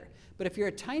get better. But if you're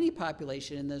a tiny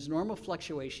population in those normal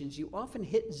fluctuations, you often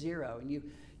hit zero and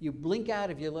you blink out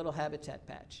of your little habitat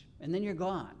patch, and then you're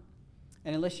gone.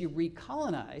 And unless you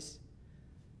recolonize,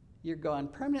 you're gone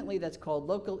permanently. That's called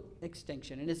local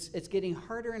extinction. And it's getting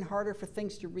harder and harder for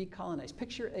things to recolonize.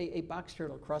 Picture a box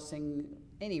turtle crossing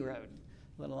any road,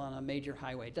 let alone a major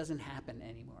highway. It doesn't happen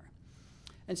anymore.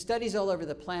 And studies all over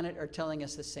the planet are telling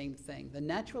us the same thing. The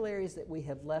natural areas that we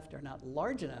have left are not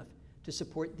large enough to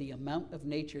support the amount of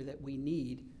nature that we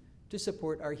need to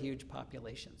support our huge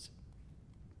populations.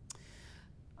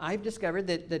 I've discovered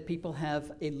that people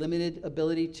have a limited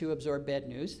ability to absorb bad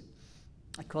news.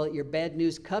 I call it your bad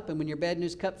news cup, and when your bad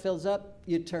news cup fills up,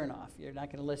 you turn off. You're not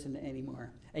going to listen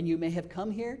anymore. And you may have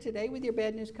come here today with your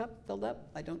bad news cup filled up.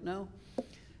 I don't know.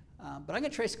 But I'm going to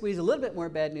try to squeeze a little bit more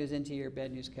bad news into your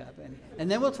bad news cup, and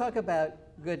then we'll talk about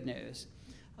good news.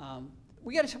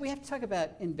 We have to talk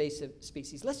about invasive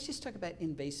species. Let's just talk about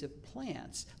invasive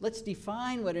plants. Let's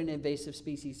define what an invasive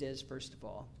species is, first of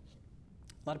all.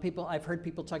 A lot of people, I've heard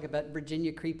people talk about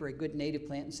Virginia creeper, a good native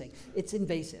plant, and saying it's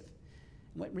invasive.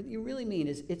 What you really mean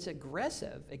is it's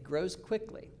aggressive, it grows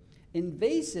quickly.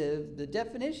 Invasive, the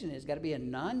definition is got to be a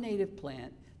non-native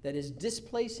plant that is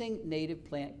displacing native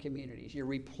plant communities. You're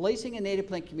replacing a native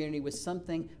plant community with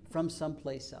something from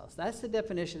someplace else. That's the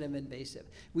definition of invasive.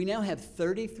 We now have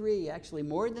 33, actually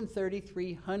more than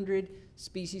 3,300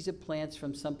 species of plants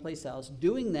from someplace else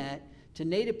doing that to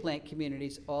native plant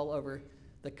communities all over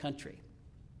the country.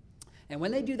 And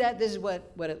when they do that, this is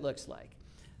what it looks like.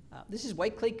 This is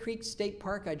White Clay Creek State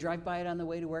Park. I drive by it on the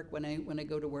way to work when I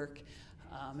go to work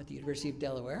at the University of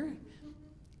Delaware.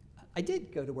 I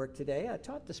did go to work today. I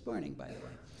taught this morning, by the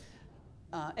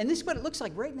way. And this is what it looks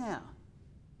like right now.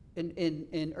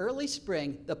 In early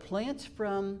spring, the plants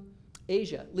from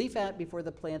Asia leaf out before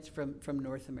the plants from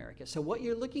North America. So what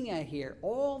you're looking at here,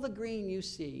 all the green you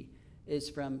see is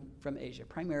from Asia,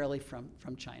 primarily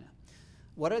from China.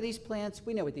 What are these plants?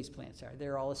 We know what these plants are.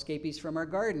 They're all escapees from our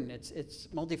garden. It's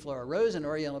multiflora rose and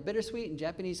Oriental bittersweet and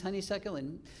Japanese honeysuckle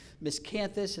and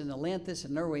miscanthus and ailanthus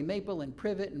and Norway maple and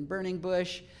privet and burning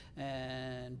bush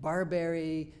and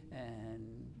barberry and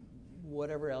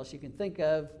whatever else you can think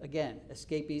of. Again,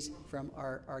 escapees from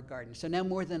our garden. So now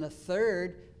more than a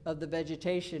third of the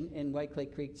vegetation in White Clay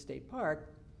Creek State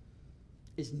Park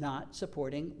is not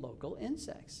supporting local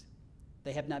insects.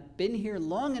 They have not been here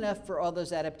long enough for all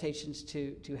those adaptations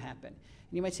to happen. And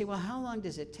you might say, well, how long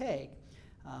does it take?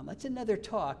 That's another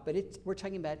talk, but we're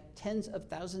talking about tens of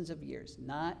thousands of years,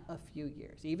 not a few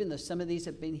years, even though some of these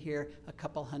have been here a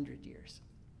couple hundred years.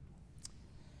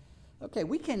 Okay,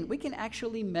 we can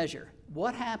actually measure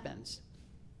what happens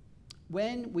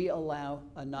when we allow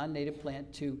a non-native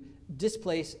plant to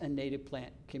displace a native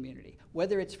plant community,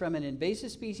 whether it's from an invasive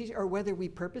species or whether we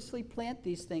purposely plant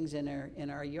these things in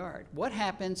our yard. What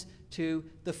happens to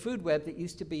the food web that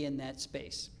used to be in that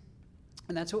space?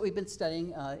 And that's what we've been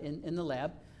studying in the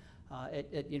lab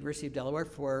at University of Delaware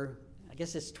for, I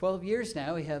guess it's 12 years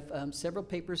now. We have several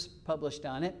papers published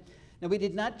on it. Now, we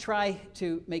did not try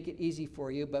to make it easy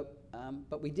for you,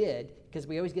 but we did, because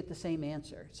we always get the same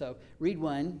answer. So read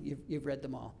one, you've read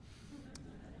them all.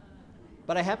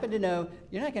 But I happen to know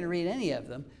you're not going to read any of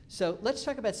them. So let's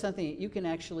talk about something that you can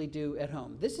actually do at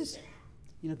home. This is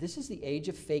the age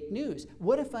of fake news.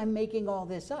 What if I'm making all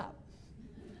this up?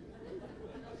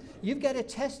 You've got to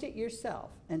test it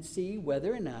yourself and see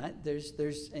whether or not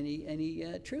there's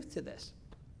any truth to this.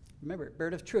 Remember,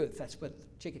 bird of truth, that's what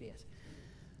chickadee is.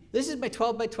 This is my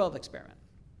 12 by 12 experiment.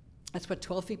 That's what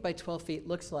 12 feet by 12 feet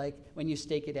looks like when you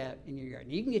stake it out in your yard.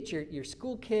 You can get your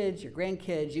school kids, your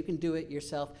grandkids, you can do it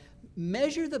yourself.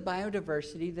 Measure the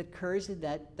biodiversity that occurs in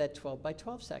that 12 by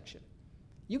 12 section.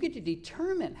 You get to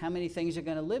determine how many things are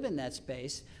going to live in that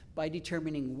space by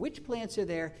determining which plants are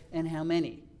there and how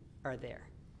many are there.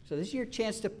 So this is your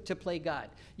chance to play God.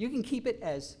 You can keep it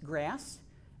as grass,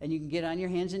 and you can get on your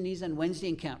hands and knees on Wednesday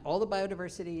and count all the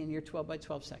biodiversity in your 12 by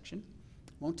 12 section.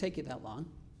 Won't take you that long.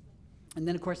 And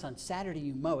then, of course, on Saturday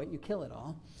you mow it, you kill it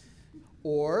all.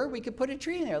 Or we could put a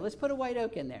tree in there. Let's put a white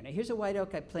oak in there. Now, here's a white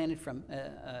oak I planted from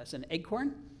it's an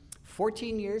acorn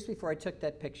 14 years before I took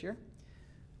that picture,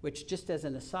 which, just as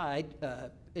an aside,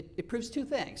 it proves two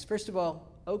things. First of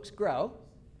all, oaks grow,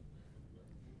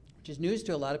 which is news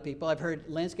to a lot of people. I've heard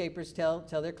landscapers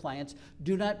tell their clients,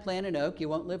 do not plant an oak, you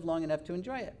won't live long enough to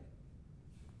enjoy it.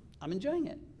 I'm enjoying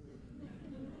it.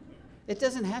 It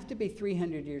doesn't have to be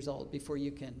 300 years old before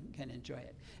you can enjoy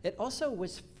it. It also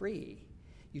was free.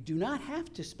 You do not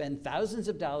have to spend thousands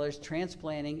of dollars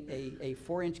transplanting a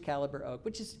 4-inch caliber oak,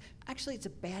 which is, actually, it's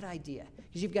a bad idea,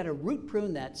 because you've got to root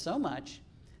prune that so much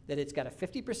that it's got a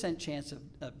 50% chance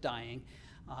of dying,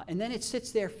 and then it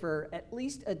sits there for at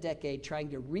least a decade trying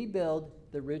to rebuild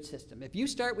the root system. If you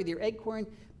start with your acorn,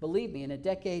 believe me, in a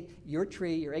decade, your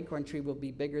acorn tree will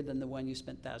be bigger than the one you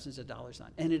spent thousands of dollars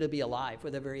on, and it'll be alive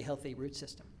with a very healthy root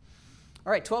system.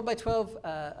 All right, 12 by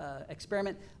 12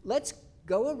 experiment. Let's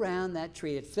go around that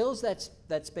tree. It fills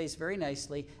that space very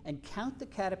nicely, and count the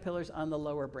caterpillars on the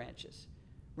lower branches.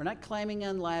 We're not climbing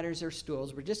on ladders or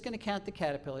stools. We're just going to count the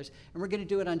caterpillars, and we're going to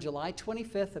do it on July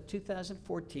 25th of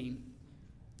 2014.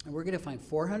 And we're going to find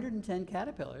 410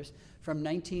 caterpillars from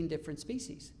 19 different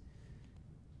species.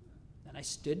 And I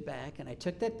stood back and I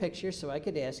took that picture so I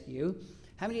could ask you,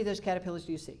 how many of those caterpillars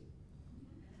do you see?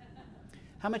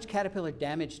 How much caterpillar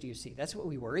damage do you see? That's what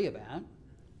we worry about.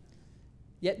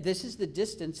 Yet this is the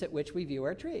distance at which we view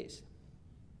our trees.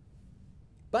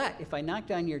 But if I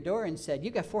knocked on your door and said,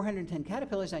 you've got 410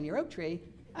 caterpillars on your oak tree,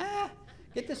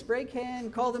 get the spray can,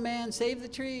 call the man, save the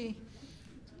tree.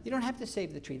 You don't have to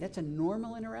save the tree. That's a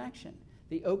normal interaction.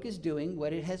 The oak is doing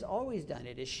what it has always done.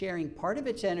 It is sharing part of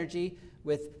its energy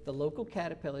with the local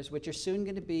caterpillars, which are soon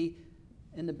going to be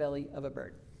in the belly of a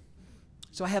bird.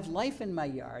 So I have life in my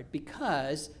yard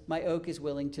because my oak is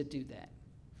willing to do that.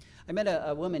 I met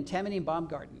a woman, Tallamy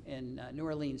Baumgarten, in New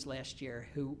Orleans last year,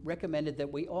 who recommended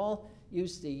that we all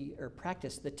use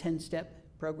practice the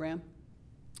 10-step program.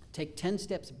 Take 10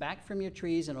 steps back from your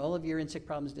trees and all of your insect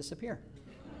problems disappear.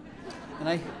 And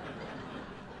I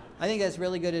think that's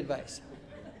really good advice.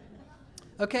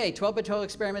 Okay, 12 by 12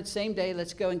 experiment, same day.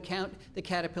 Let's go and count the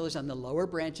caterpillars on the lower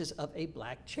branches of a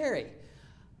black cherry.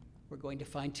 We're going to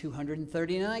find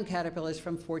 239 caterpillars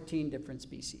from 14 different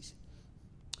species.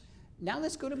 Now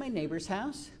let's go to my neighbor's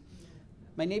house.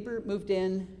 My neighbor moved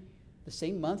in the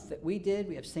same month that we did.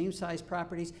 We have same size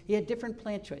properties. He had different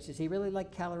plant choices. He really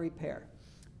liked Callery pear,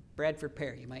 Bradford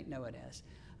pear, you might know it as.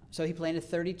 So he planted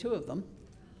 32 of them.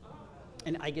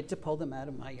 And I get to pull them out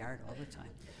of my yard all the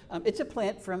time. It's a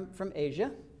plant from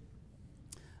Asia.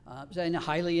 It's a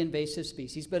highly invasive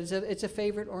species, but it's a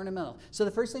favorite ornamental. So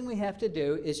the first thing we have to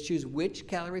do is choose which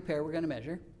Callery pear we're going to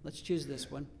measure. Let's choose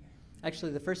this one.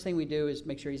 Actually, the first thing we do is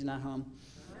make sure he's not home.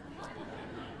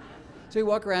 So we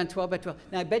walk around 12 by 12.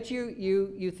 Now, I bet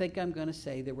you think I'm going to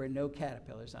say there were no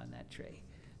caterpillars on that tree.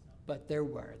 But there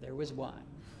were. There was one.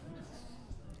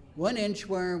 1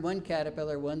 inchworm, 1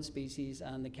 caterpillar, 1 species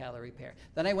on the Callery pear.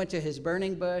 Then I went to his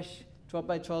burning bush, 12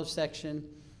 by 12 section,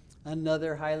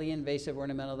 another highly invasive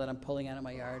ornamental that I'm pulling out of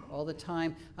my yard all the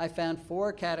time. I found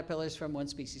 4 caterpillars from 1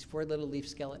 species, 4 little leaf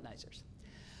skeletonizers.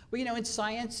 Well, you know, in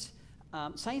science,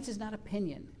 science is not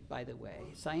opinion, by the way.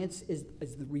 Science is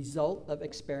the result of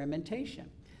experimentation.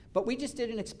 But we just did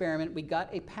an experiment. We got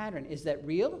a pattern. Is that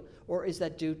real, or is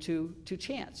that due to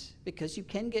chance? Because you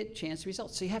can get chance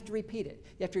results. So you have to repeat it.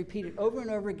 You have to repeat it over and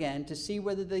over again to see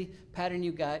whether the pattern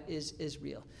you got is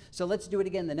real. So let's do it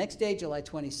again the next day, July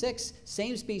 26th.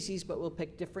 Same species, but we'll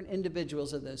pick different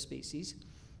individuals of those species.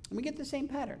 And we get the same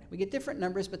pattern. We get different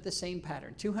numbers, but the same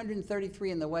pattern.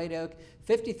 233 in the white oak,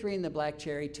 53 in the black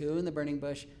cherry, 2 in the burning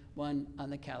bush, 1 on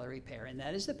the Callery pear. And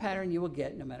that is the pattern you will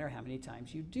get no matter how many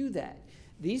times you do that.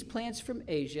 These plants from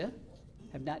Asia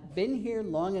have not been here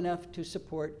long enough to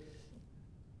support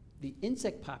the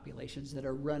insect populations that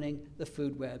are running the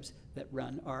food webs that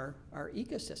run our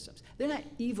ecosystems. They're not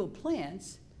evil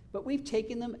plants, but we've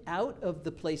taken them out of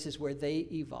the places where they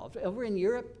evolved. Over in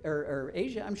Europe or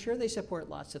Asia, I'm sure they support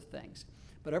lots of things,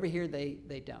 but over here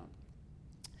they don't.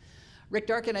 Rick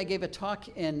Dark and I gave a talk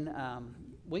in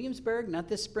Williamsburg, not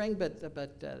this spring, but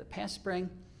the past spring.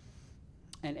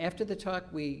 And after the talk,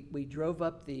 we drove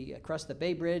up across the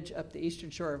Bay Bridge, up the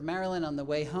eastern shore of Maryland on the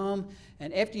way home.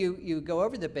 And after you go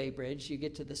over the Bay Bridge, you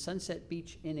get to the Sunset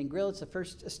Beach Inn and Grill. It's the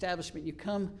first establishment you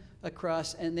come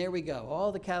across, and there we go.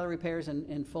 All the Callery pears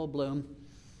in full bloom.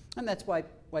 And that's why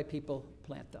people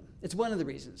plant them. It's one of the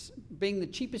reasons. Being the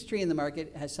cheapest tree in the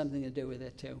market has something to do with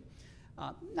it, too.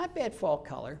 Not bad fall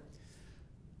color.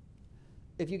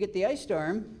 If you get the ice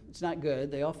storm, it's not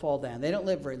good. They all fall down. They don't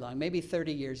live very long, maybe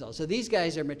 30 years old. So these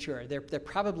guys are mature. They're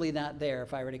probably not there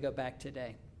if I were to go back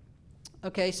today.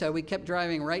 Okay, so we kept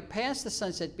driving right past the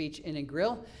Sunset Beach Inn and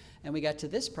Grill, and we got to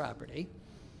this property.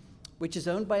 which is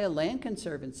owned by a land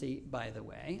conservancy, by the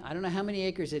way. I don't know how many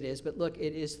acres it is, but look,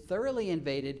 it is thoroughly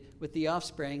invaded with the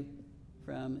offspring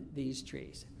from these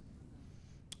trees.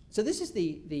 So this is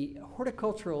the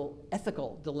horticultural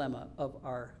ethical dilemma of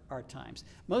our times.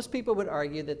 Most people would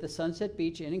argue that the Sunset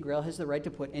Beach Inn and Grill has the right to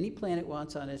put any plant it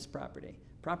wants on its property.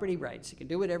 Property rights, you can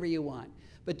do whatever you want.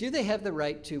 But do they have the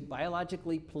right to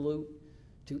biologically pollute,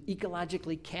 to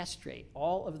ecologically castrate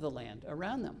all of the land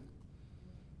around them?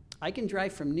 I can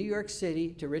drive from New York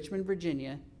City to Richmond,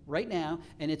 Virginia right now,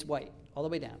 and it's white all the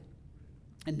way down.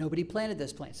 And nobody planted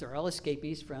those plants. They're all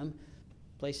escapees from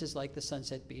places like the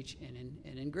Sunset Beach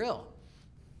Inn and Grill.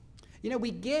 You know, we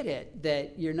get it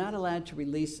that you're not allowed to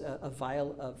release a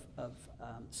vial of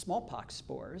smallpox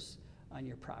spores on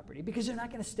your property because they're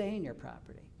not going to stay in your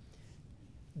property.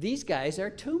 These guys are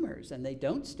tumors, and they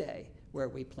don't stay where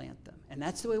we plant them. And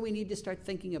that's the way we need to start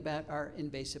thinking about our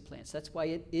invasive plants. That's why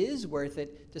it is worth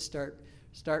it to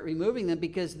start removing them,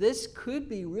 because this could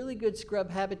be really good scrub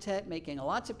habitat, making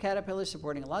lots of caterpillars,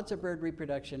 supporting lots of bird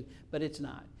reproduction, but it's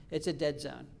not. It's a dead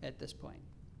zone at this point.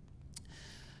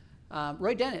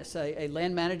 Roy Dennis, a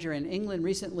land manager in England,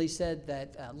 recently said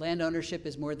that land ownership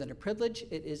is more than a privilege,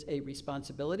 it is a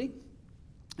responsibility,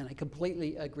 and I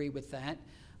completely agree with that.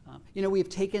 You know, we've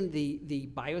taken the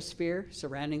biosphere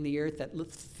surrounding the Earth, that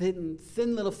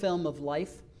thin little film of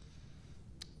life,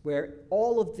 where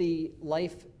all of the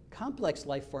complex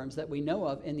life forms that we know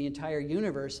of in the entire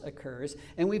universe occurs,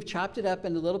 and we've chopped it up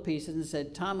into little pieces and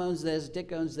said, Tom owns this,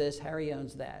 Dick owns this, Harry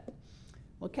owns that.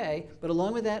 Okay, but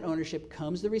along with that ownership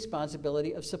comes the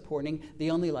responsibility of supporting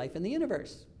the only life in the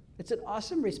universe. It's an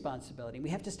awesome responsibility. We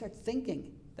have to start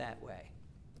thinking that way.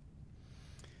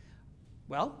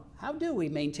 Well, how do we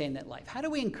maintain that life? How do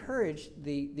we encourage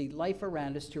the life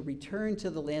around us to return to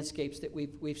the landscapes that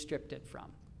we've stripped it from?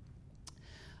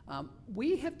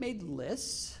 We have made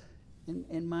lists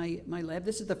in my lab.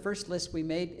 This is the first list we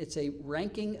made. It's a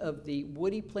ranking of the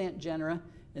woody plant genera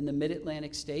in the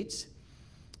mid-Atlantic states.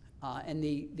 And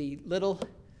the little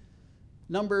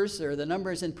numbers, or the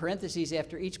numbers in parentheses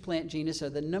after each plant genus, are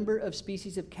the number of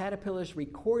species of caterpillars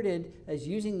recorded as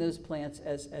using those plants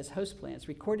as host plants,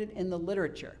 recorded in the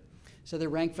literature. So they're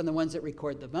ranked from the ones that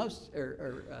record the most,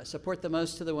 or support the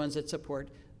most, to the ones that support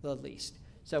the least.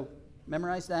 So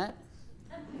memorize that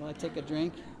while I take a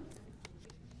drink.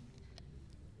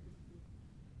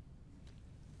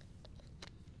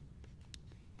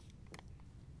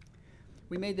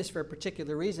 We made this for a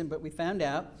particular reason, but we found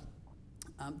out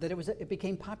that it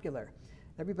became popular.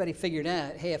 Everybody figured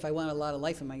out, hey, if I want a lot of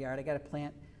life in my yard, I got to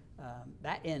plant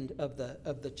that end of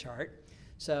the chart.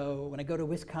 So when I go to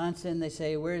Wisconsin, they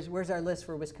say, where's our list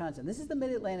for Wisconsin? This is the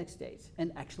mid-Atlantic states,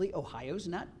 and actually Ohio's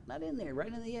not in there,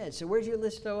 right on the edge. So where's your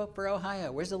list for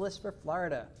Ohio? Where's the list for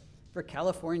Florida, for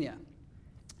California?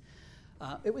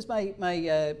 It was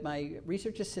my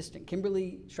research assistant,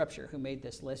 Kimberly Shrupshire, who made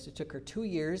this list. It took her 2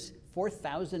 years,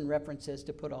 4,000 references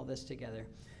to put all this together.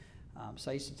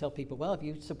 So I used to tell people, well, if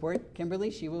you support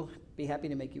Kimberly, she will be happy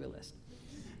to make you a list.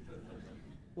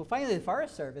 Well, finally, the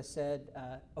Forest Service said,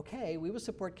 okay, we will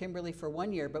support Kimberly for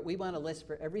 1 year, but we want a list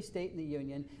for every state in the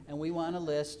union, and we want a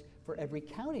list for every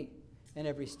county in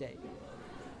every state.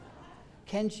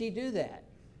 Can she do that?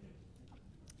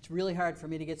 It's really hard for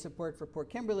me to get support for poor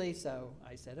Kimberly, so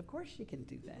I said, of course she can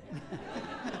do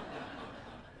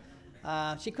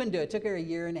that. She couldn't do it. It took her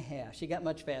 1.5 years. She got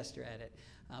much faster at it.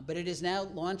 But it is now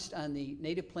launched on the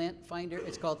Native Plant Finder.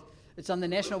 It's on the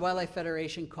National Wildlife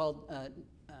Federation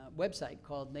website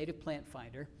called Native Plant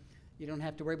Finder. You don't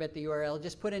have to worry about the URL.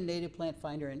 Just put in Native Plant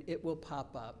Finder and it will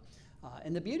pop up.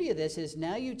 And the beauty of this is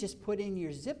now you just put in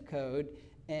your zip code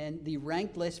and the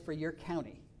ranked list for your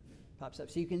county pops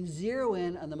up. So you can zero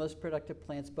in on the most productive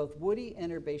plants, both woody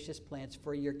and herbaceous plants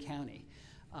for your county.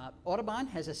 Audubon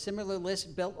has a similar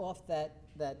list built off that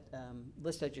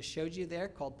list I just showed you there,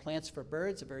 called Plants for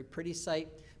Birds, a very pretty site,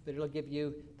 but it'll give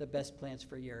you the best plants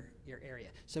for your area.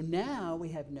 So now we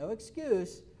have no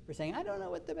excuse for saying, I don't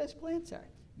know what the best plants are.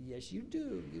 Yes, you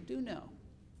do. You do know.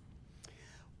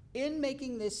 In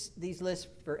making these lists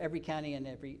for every county and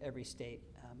every state,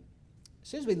 as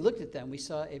soon as we looked at them, we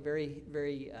saw a very,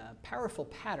 very powerful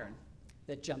pattern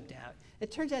that jumped out.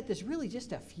 It turns out there's really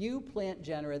just a few plant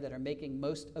genera that are making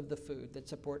most of the food that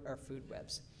support our food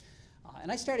webs.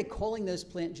 And I started calling those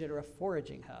plant genera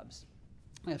foraging hubs.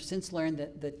 I have since learned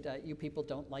that you people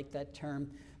don't like that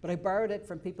term, but I borrowed it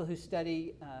from people who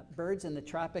study birds in the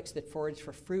tropics that forage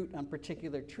for fruit on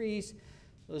particular trees.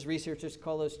 Those researchers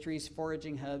call those trees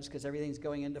foraging hubs because everything's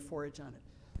going in to forage on it.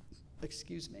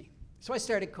 Excuse me. So I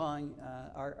started calling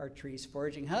our trees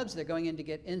foraging hubs. They're going in to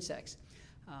get insects.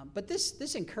 But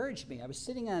this encouraged me. I was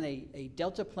sitting on a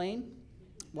delta plane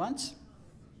once.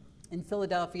 In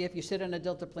Philadelphia, if you sit on a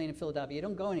Delta plane in Philadelphia, you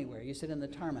don't go anywhere. You sit on the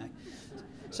tarmac.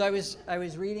 So I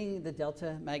was reading the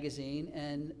Delta magazine,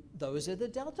 and those are the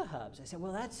Delta hubs. I said,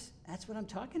 well, that's what I'm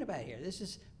talking about here. This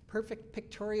is perfect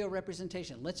pictorial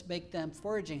representation. Let's make them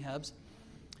foraging hubs.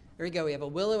 There we go. We have a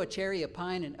willow, a cherry, a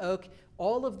pine, an oak.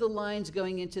 All of the lines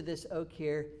going into this oak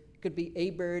here could be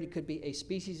a bird. It could be a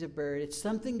species of bird. It's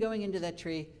something going into that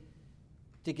tree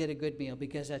to get a good meal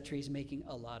because that tree is making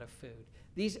a lot of food.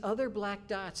 These other black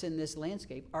dots in this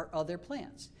landscape are other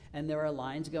plants. And there are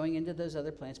lines going into those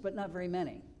other plants, but not very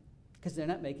many because they're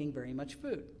not making very much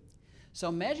food. So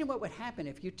imagine what would happen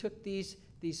if you took these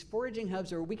foraging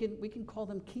hubs, or we can call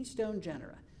them keystone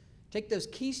genera. Take those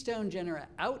keystone genera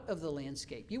out of the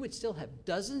landscape. You would still have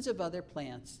dozens of other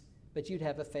plants, but you'd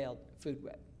have a failed food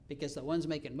web because the ones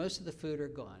making most of the food are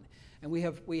gone. And we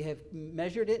have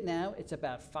measured it now. It's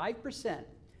about 5%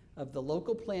 of the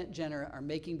local plant genera are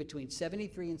making between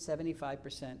 73 and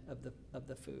 75% of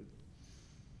the food.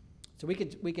 So we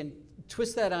can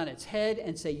twist that on its head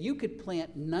and say you could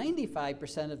plant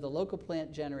 95% of the local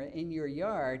plant genera in your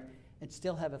yard and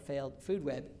still have a failed food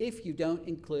web if you don't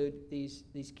include these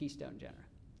keystone genera.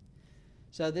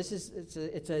 So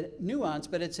it's a nuance,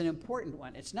 but it's an important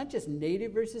one. It's not just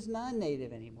native versus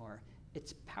non-native anymore.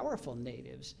 It's powerful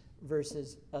natives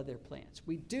versus other plants.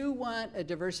 We do want a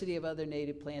diversity of other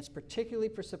native plants, particularly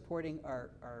for supporting our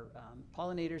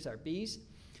pollinators, our bees.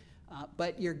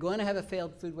 But you're going to have a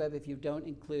failed food web if you don't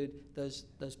include those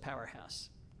powerhouse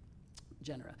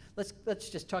genera. Let's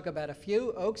just talk about a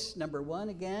few. Oaks, number one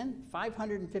again,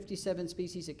 557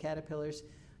 species of caterpillars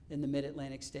in the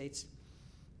mid-Atlantic states.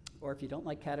 Or if you don't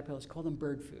like caterpillars, call them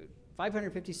bird food.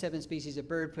 557 species of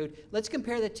bird food. Let's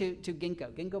compare that to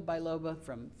ginkgo. Ginkgo biloba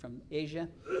from Asia.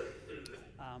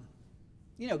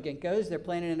 You know ginkgos, they're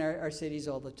planted in our cities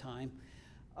all the time.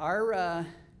 Our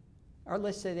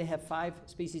lists say they have 5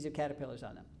 species of caterpillars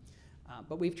on them.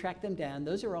 But we've tracked them down.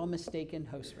 Those are all mistaken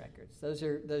host records. Those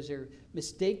are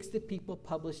mistakes that people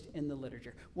published in the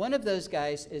literature. One of those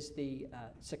guys is the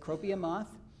Cecropia moth.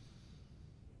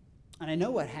 And I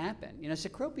know what happened. You know,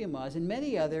 Cecropia moths and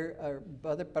many other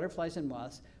butterflies and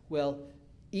moths will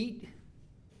eat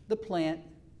the plant,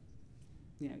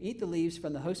 eat the leaves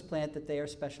from the host plant that they are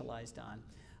specialized on.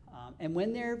 And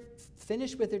when they're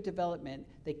finished with their development,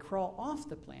 they crawl off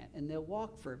the plant and they'll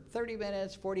walk for 30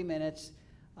 minutes, 40 minutes,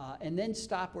 and then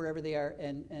stop wherever they are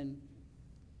and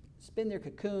spin their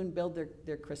cocoon, build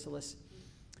their chrysalis.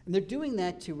 And they're doing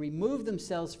that to remove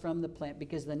themselves from the plant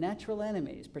because the natural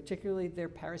enemies, particularly their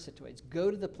parasitoids, go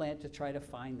to the plant to try to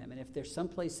find them. And if they're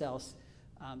someplace else,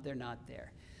 they're not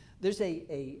there. There's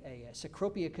a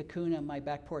Cecropia cocoon on my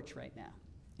back porch right now.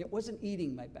 It wasn't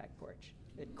eating my back porch.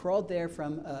 It crawled there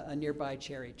from a nearby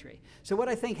cherry tree. So what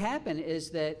I think happened is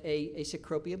that a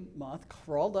Cecropia moth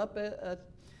crawled up a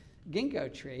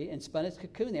ginkgo tree and spun its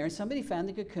cocoon there, and somebody found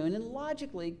the cocoon and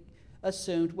logically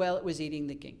assumed, well, it was eating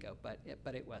the ginkgo, but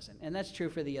it wasn't. And that's true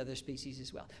for the other species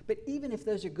as well. But even if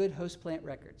those are good host plant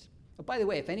records, oh, by the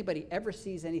way, if anybody ever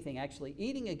sees anything actually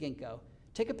eating a ginkgo,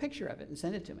 take a picture of it and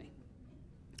send it to me.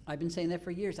 I've been saying that for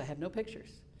years. I have no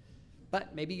pictures.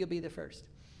 But maybe you'll be the first.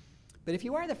 But if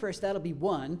you are the first, that'll be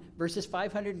 1 versus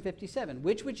 557.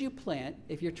 Which would you plant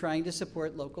if you're trying to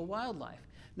support local wildlife?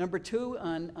 Number 2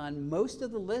 on most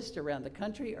of the list around the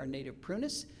country are native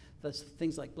prunus. Those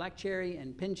things like black cherry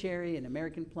and pin cherry and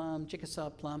American plum,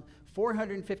 Chickasaw plum,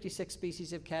 456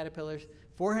 species of caterpillars,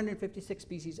 456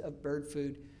 species of bird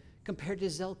food, compared to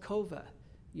Zelkova.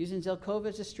 Using Zelkova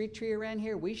as a street tree around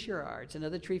here? We sure are. It's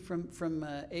another tree from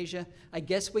Asia. I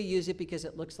guess we use it because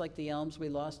it looks like the elms we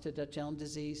lost to Dutch elm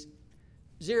disease.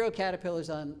 0 caterpillars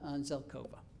on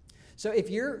Zelkova. So if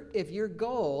your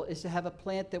goal is to have a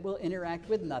plant that will interact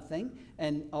with nothing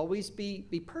and always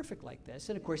be perfect like this,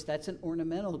 and of course that's an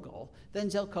ornamental goal, then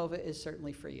Zelkova is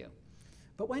certainly for you.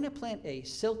 But why not plant a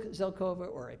silk Zelkova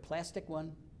or a plastic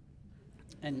one?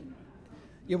 And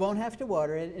you won't have to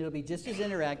water it. It'll be just as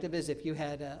interactive as if you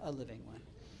had a living one.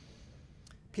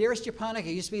 Pieris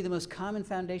japonica used to be the most common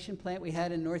foundation plant we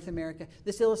had in North America.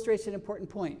 This illustrates an important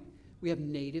point. We have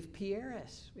native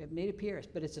Pieris.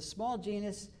 But it's a small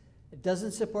genus. It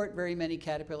doesn't support very many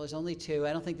caterpillars, only 2.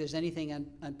 I don't think there's anything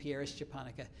on Pieris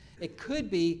japonica. It could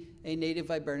be a native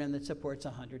viburnum that supports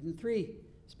 103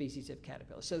 species of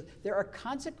caterpillars. So there are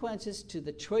consequences to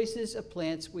the choices of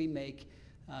plants we make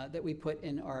that we put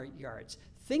in our yards.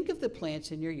 Think of the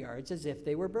plants in your yards as if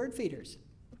they were bird feeders.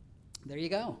 There you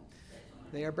go.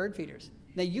 They are bird feeders.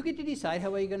 Now you get to decide how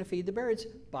well you're going to feed the birds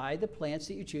by the plants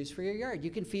that you choose for your yard.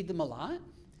 You can feed them a lot,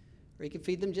 or you can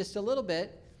feed them just a little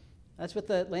bit. That's what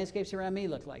the landscapes around me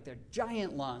look like. They're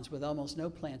giant lawns with almost no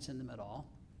plants in them at all.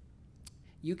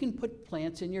 You can put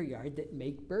plants in your yard that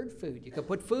make bird food. You can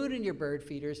put food in your bird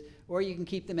feeders, or you can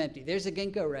keep them empty. There's a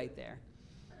ginkgo right there.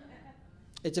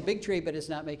 It's a big tree, but it's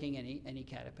not making any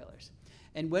caterpillars.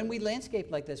 And when we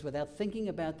landscape like this without thinking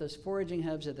about those foraging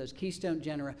hubs or those keystone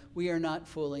genera, we are not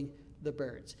fooling the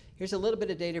birds. Here's a little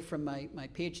bit of data from my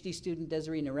PhD student,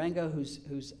 Desiree Narango,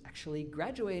 who's actually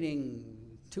graduating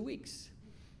 2 weeks,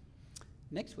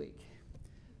 next week.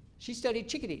 She studied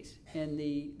chickadees in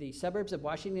the suburbs of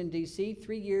Washington, D.C.,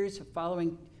 3 years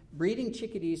following breeding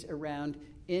chickadees around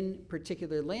in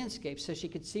particular landscapes so she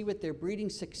could see what their breeding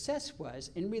success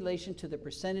was in relation to the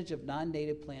percentage of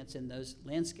non-native plants in those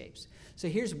landscapes. So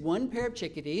here's one pair of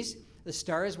chickadees. The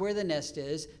star is where the nest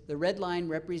is. The red line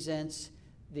represents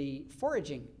the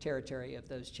foraging territory of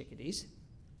those chickadees.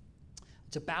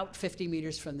 It's about 50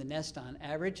 meters from the nest on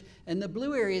average. And the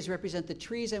blue areas represent the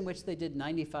trees on which they did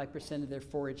 95% of their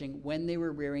foraging when they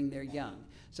were rearing their young.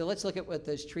 So let's look at what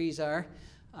those trees are.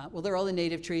 Well, they're all the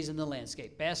native trees in the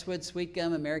landscape: basswood, sweet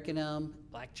gum, American elm,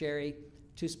 black cherry,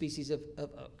 2 species of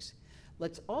oaks.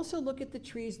 Let's also look at the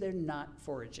trees they're not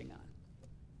foraging on.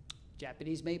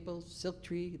 Japanese maple, silk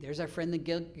tree, there's our friend the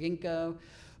ginkgo,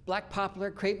 black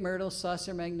poplar, crepe myrtle,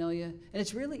 saucer magnolia. And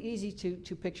it's really easy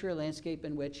to picture a landscape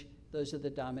in which those are the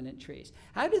dominant trees.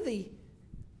 How do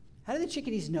the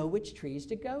chickadees know which trees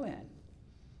to go in?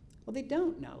 Well, they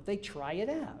don't know. They try it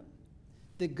out.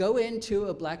 They go into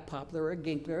a black poplar or a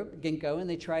ginkgo and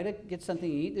they try to get something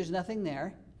to eat. There's nothing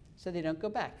there, so they don't go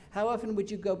back. How often would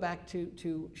you go back to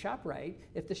ShopRite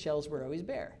if the shelves were always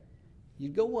bare?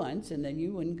 You'd go once and then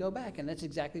you wouldn't go back, and that's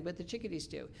exactly what the chickadees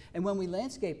do. And when we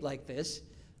landscape like this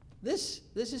is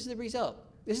the result.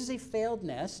 This is a failed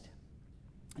nest,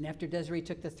 and after Desiree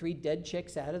took the 3 dead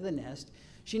chicks out of the nest,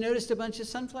 she noticed a bunch of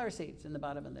sunflower seeds in the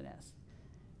bottom of the nest.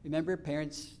 Remember,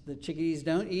 parents, the chickadees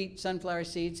don't eat sunflower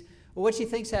seeds. Well, what she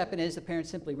thinks happened is the parents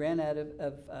simply ran out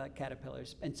of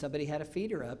caterpillars, and somebody had a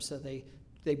feeder up, so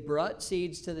they brought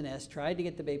seeds to the nest, tried to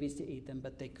get the babies to eat them,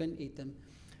 but they couldn't eat them.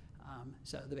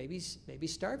 So the babies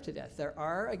starved to death. There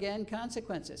are, again,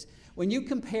 consequences. When you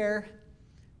compare,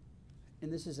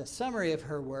 and this is a summary of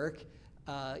her work,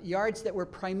 yards that were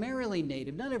primarily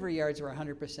native, none of her yards were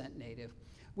 100% native,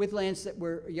 with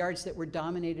yards that were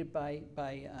dominated by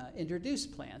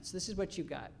introduced plants. This is what you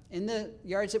got. In the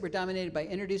yards that were dominated by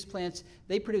introduced plants,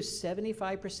 they produced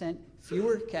 75%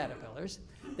 fewer caterpillars.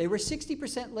 They were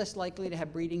 60% less likely to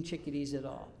have breeding chickadees at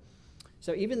all.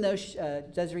 So even though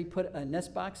Desiree put a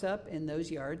nest box up in those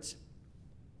yards,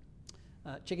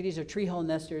 chickadees are tree hole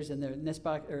nesters, and their nest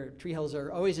box or tree holes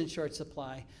are always in short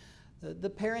supply. The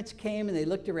parents came and they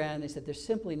looked around and they said there's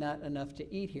simply not enough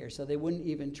to eat here, so they wouldn't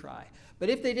even try. But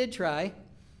if they did try,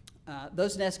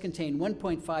 those nests contained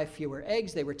 1.5 fewer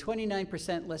eggs. They were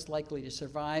 29% less likely to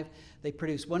survive. They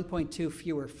produced 1.2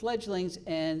 fewer fledglings,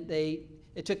 and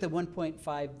it took them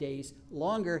 1.5 days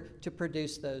longer to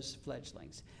produce those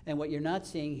fledglings. And what you're not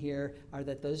seeing here are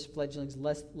that those fledglings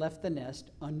left the nest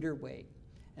underweight.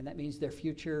 And that means their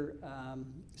future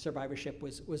survivorship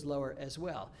was lower as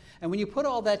well. And when you put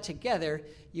all that together,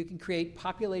 you can create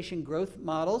population growth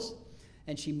models.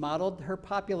 And she modeled her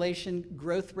population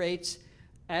growth rates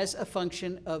as a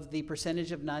function of the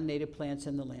percentage of non-native plants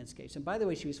in the landscapes. And by the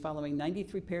way, she was following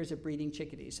 93 pairs of breeding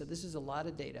chickadees, so this is a lot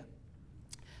of data.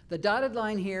 The dotted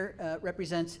line here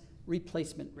represents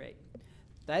replacement rate.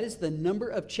 That is the number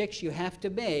of chicks you have to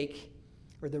make,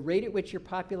 or the rate at which your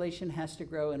population has to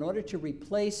grow in order to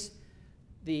replace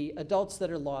the adults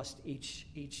that are lost each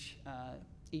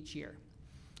year.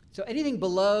 So anything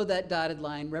below that dotted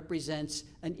line represents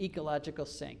an ecological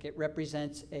sink. It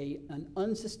represents an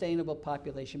unsustainable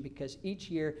population because each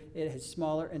year it is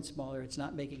smaller and smaller. It's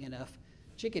not making enough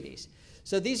chickadees.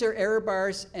 So these are error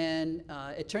bars, and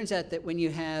it turns out that when you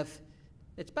have,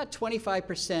 it's about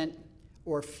 25%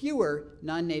 or fewer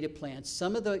non-native plants.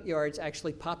 Some of the yards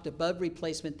actually popped above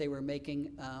replacement. They were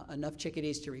making enough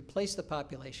chickadees to replace the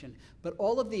population. But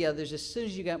all of the others, as soon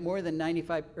as you got more than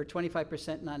 95 or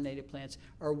 25% non-native plants,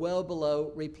 are well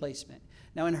below replacement.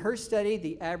 Now in her study,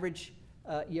 the average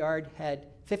yard had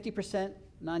 50%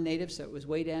 non-native, so it was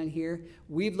way down here.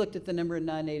 We've looked at the number of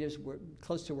non-natives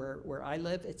close to where I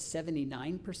live. It's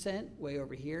 79%, way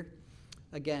over here.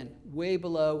 Again, way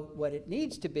below what it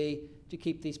needs to be to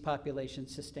keep these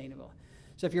populations sustainable.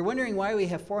 So if you're wondering why we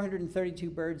have 432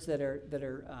 birds that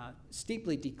are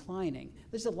steeply declining,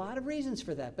 there's a lot of reasons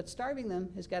for that, but starving them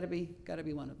has got to be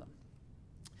one of them.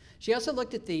 She also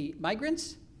looked at the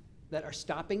migrants that are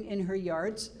stopping in her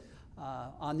yards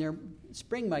on their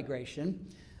spring migration.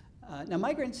 Now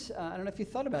migrants, I don't know if you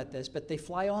thought about this, but they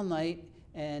fly all night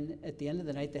and at the end of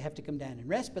the night they have to come down and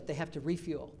rest, but they have to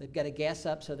refuel. They've got to gas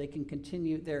up so they can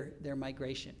continue their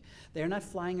migration. They're not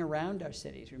flying around our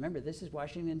cities. Remember, this is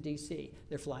Washington, D.C.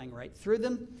 They're flying right through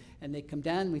them, and they come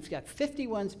down. We've got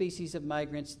 51 species of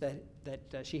migrants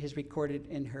that she has recorded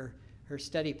in her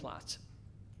study plots.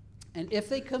 And if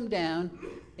they come down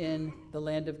in the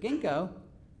land of ginkgo,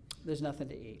 there's nothing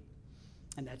to eat.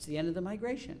 And that's the end of the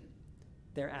migration.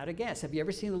 They're out of gas. Have you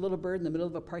ever seen a little bird in the middle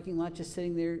of a parking lot just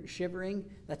sitting there shivering?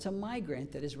 That's a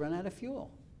migrant that has run out of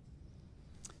fuel.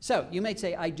 So you might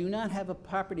say, I do not have a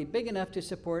property big enough to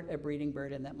support a breeding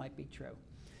bird, and that might be true.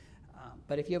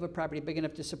 But if you have a property big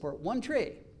enough to support one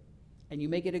tree, and you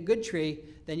make it a good tree,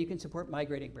 then you can support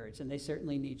migrating birds, and they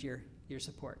certainly need your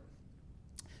support.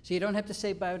 So you don't have to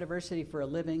save biodiversity for a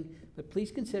living, but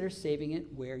please consider saving it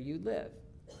where you live.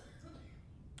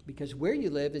 Because where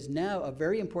you live is now a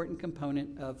very important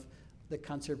component of the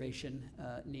conservation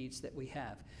needs that we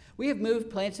have. We have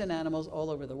moved plants and animals all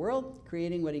over the world,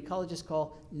 creating what ecologists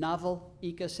call novel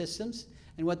ecosystems.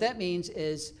 And what that means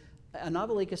is a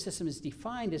novel ecosystem is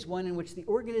defined as one in which the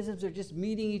organisms are just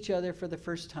meeting each other for the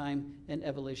first time in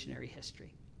evolutionary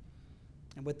history.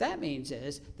 And what that means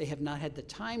is they have not had the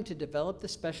time to develop the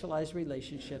specialized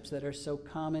relationships that are so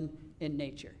common in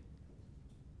nature.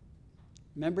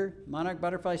 Remember, monarch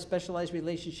butterfly specialized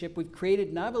relationship. We've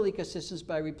created novel ecosystems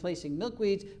by replacing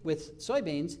milkweeds with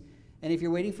soybeans. And if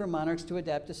you're waiting for monarchs to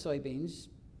adapt to soybeans,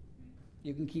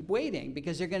 you can keep waiting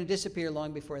because they're going to disappear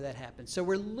long before that happens. So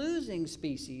we're losing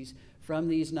species from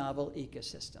these novel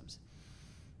ecosystems.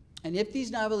 And if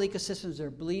these novel ecosystems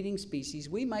are bleeding species,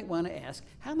 we might want to ask,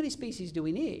 how many species do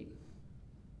we need?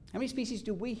 How many species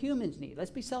do we humans need?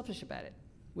 Let's be selfish about it.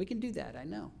 We can do that, I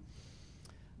know.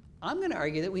 I'm going to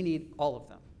argue that we need all of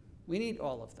them. We need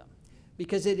all of them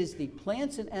because it is the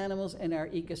plants and animals in our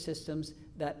ecosystems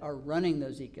that are running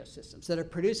those ecosystems, that are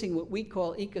producing what we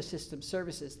call ecosystem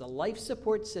services, the life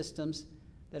support systems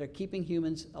that are keeping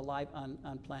humans alive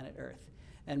on planet Earth.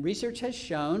 And research has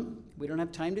shown, we don't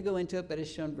have time to go into it, but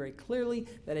it's shown very clearly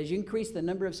that as you increase the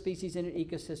number of species in an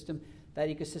ecosystem, that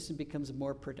ecosystem becomes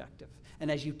more productive. And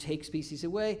as you take species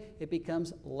away, it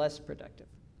becomes less productive.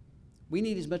 We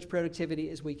need as much productivity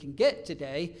as we can get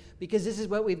today because this is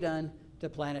what we've done to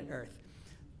planet Earth.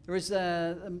 There was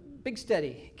a big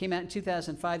study, came out in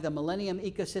 2005, the Millennium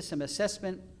Ecosystem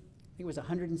Assessment. I think it was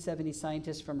 170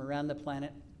 scientists from around the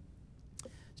planet.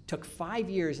 It took 5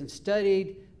 years and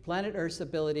studied planet Earth's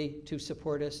ability to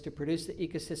support us, to produce the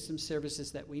ecosystem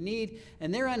services that we need.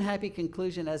 And their unhappy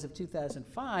conclusion as of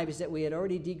 2005 is that we had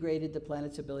already degraded the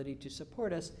planet's ability to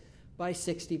support us by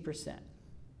 60%.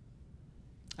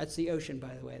 That's the ocean,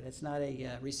 by the way. That's not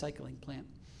a recycling plant.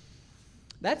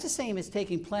 That's the same as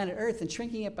taking planet Earth and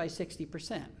shrinking it by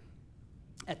 60%.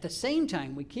 At the same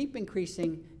time, we keep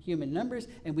increasing human numbers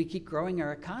and we keep growing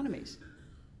our economies.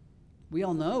 We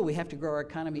all know we have to grow our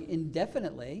economy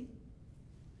indefinitely,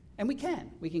 and we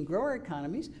can. We can grow our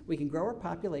economies, we can grow our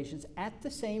populations at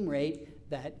the same rate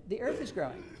that the Earth is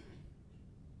growing.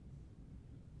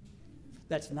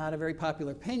 That's not a very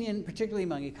popular opinion, particularly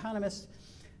among economists.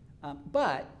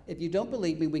 But if you don't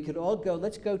believe me, we could all go,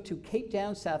 let's go to Cape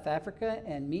Town, South Africa,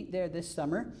 and meet there this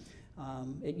summer.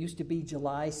 It used to be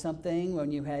July something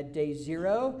when you had day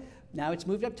 0. Now it's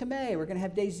moved up to May. We're going to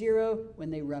have day 0 when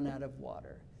they run out of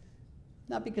water.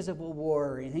 Not because of a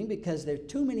war or anything, because there are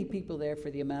too many people there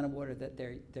for the amount of water that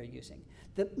they're using.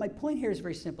 My point here is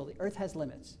very simple. The Earth has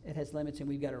limits. It has limits, and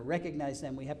we've got to recognize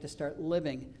them. We have to start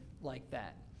living like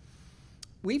that.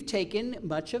 We've taken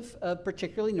much of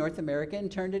particularly North America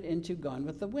and turned it into Gone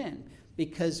with the Wind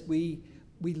because we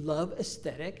love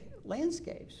aesthetic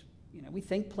landscapes. You know, we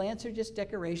think plants are just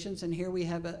decorations, and here we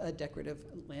have a decorative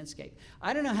landscape.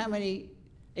 I don't know how many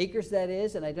acres that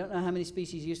is, and I don't know how many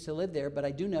species used to live there, but I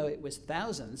do know it was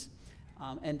thousands,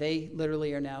 and they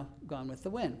literally are now gone with the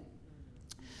wind.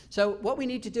 So what we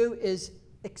need to do is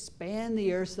expand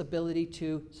the Earth's ability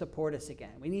to support us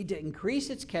again. We need to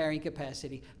increase its carrying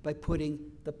capacity by putting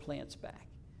the plants back.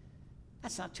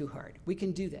 That's not too hard. We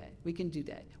can do that. We can do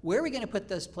that. Where are we going to put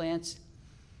those plants?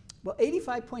 Well,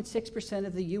 85.6%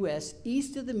 of the U.S.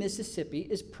 east of the Mississippi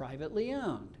is privately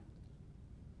owned.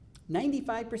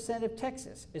 95% of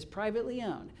Texas is privately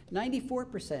owned.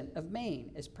 94% of Maine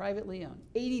is privately owned.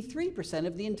 83%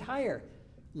 of the entire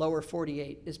lower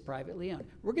 48 is privately owned.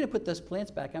 We're going to put those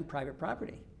plants back on private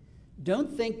property.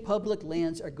 Don't think public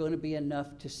lands are going to be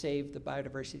enough to save the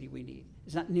biodiversity we need.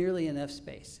 There's not nearly enough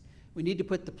space. We need to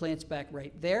put the plants back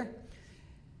right there.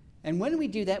 And when we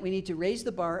do that, we need to raise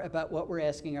the bar about what we're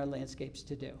asking our landscapes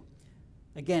to do.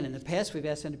 Again, in the past, we've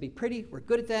asked them to be pretty. We're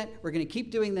good at that. We're going to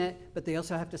keep doing that, but they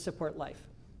also have to support life.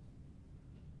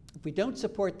 If we don't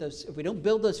support those, if we don't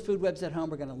build those food webs at home,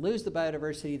 we're going to lose the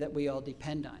biodiversity that we all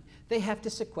depend on. They have to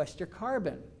sequester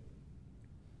carbon.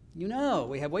 You know,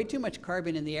 we have way too much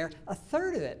carbon in the air. A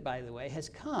third of it, by the way, has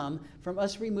come from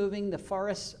us removing the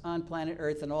forests on planet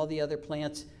Earth and all the other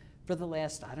plants for the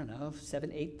last, I don't know, 7,000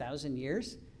 to 8,000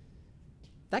 years.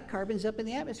 That carbon's up in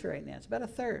the atmosphere right now. It's about a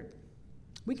third.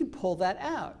 We can pull that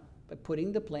out by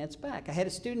putting the plants back. I had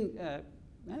a student a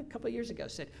couple of years ago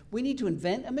said, we need to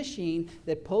invent a machine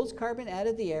that pulls carbon out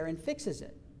of the air and fixes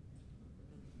it.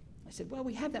 I said, well,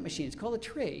 we have that machine. It's called a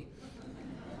tree.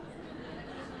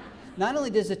 Not only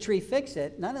does the tree fix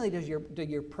it, not only do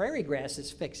your prairie grasses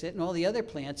fix it and all the other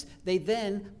plants, they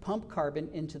then pump carbon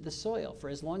into the soil for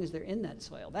as long as they're in that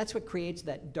soil. That's what creates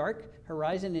that dark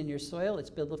horizon in your soil. It's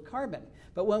built with carbon.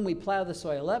 But when we plow the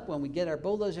soil up, when we get our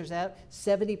bulldozers out,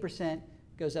 70%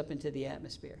 goes up into the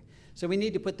atmosphere. So we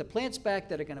need to put the plants back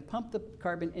that are going to pump the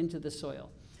carbon into the soil.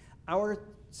 Our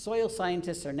soil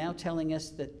scientists are now telling us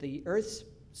that the Earth's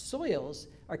soils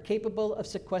are capable of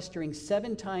sequestering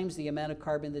 7 times the amount of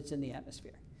carbon that's in the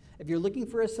atmosphere. If you're looking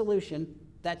for a solution,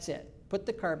 that's it. Put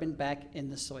the carbon back in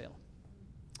the soil.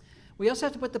 We also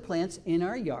have to put the plants in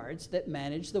our yards that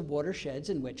manage the watersheds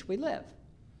in which we live.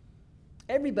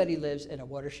 Everybody lives in a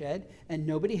watershed, and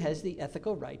nobody has the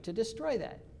ethical right to destroy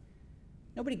that.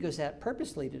 Nobody goes out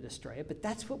purposely to destroy it, but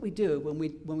that's what we do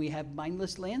when we have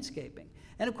mindless landscaping.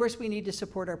 And of course, we need to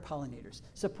support our pollinators.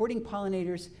 Supporting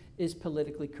pollinators is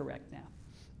politically correct now,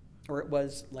 or it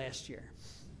was last year.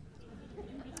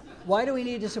 Why do we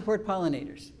need to support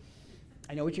pollinators?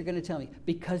 I know what you're going to tell me.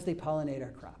 Because they pollinate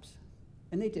our crops.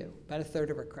 And they do, about a third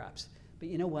of our crops. But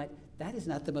you know what? That is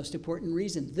not the most important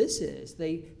reason. This is,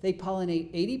 they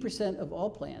pollinate 80% of all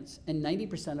plants and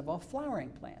 90% of all flowering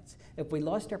plants. If we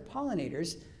lost our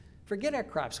pollinators, forget our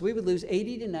crops. We would lose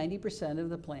 80 to 90% of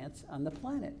the plants on the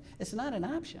planet. It's not an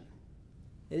option.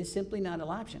 It is simply not an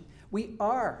option. We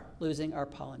are losing our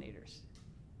pollinators.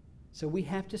 So we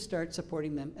have to start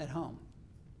supporting them at home.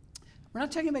 We're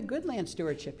not talking about good land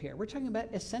stewardship here. We're talking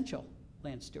about essential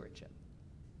land stewardship.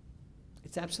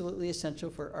 It's absolutely essential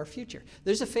for our future.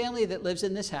 There's a family that lives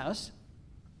in this house.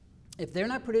 If they're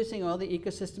not producing all the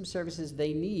ecosystem services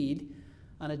they need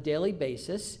on a daily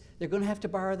basis, they're going to have to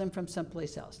borrow them from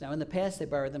someplace else. Now, in the past, they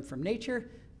borrowed them from nature,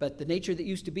 but the nature that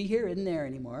used to be here isn't there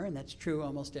anymore, and that's true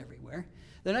almost everywhere.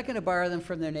 They're not going to borrow them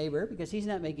from their neighbor because he's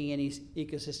not making any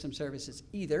ecosystem services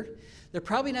either. They're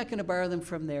probably not going to borrow them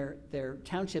from their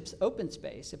township's open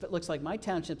space. If it looks like my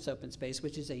township's open space,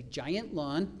 which is a giant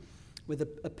lawn with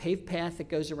a paved path that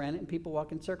goes around it and people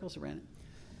walk in circles around it.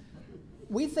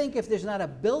 We think if there's not a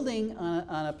building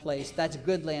on a place, that's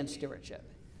good land stewardship.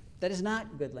 That is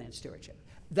not good land stewardship.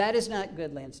 That is not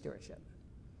good land stewardship.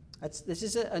 This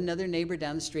is another neighbor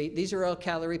down the street. These are all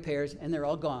calorie pears, and they're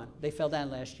all gone. They fell down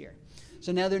last year.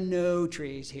 So now there are no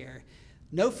trees here,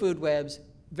 no food webs,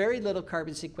 very little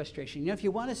carbon sequestration. You know, if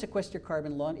you want to sequester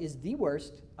carbon, lawn is the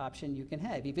worst option you can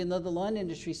have, even though the lawn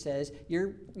industry says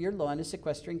your lawn is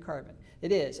sequestering carbon.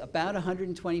 It is about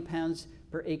 120 pounds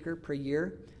per acre per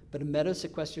year, but a meadow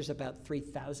sequesters about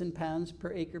 3,000 pounds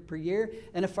per acre per year,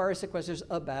 and a forest sequesters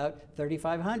about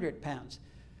 3,500 pounds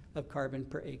of carbon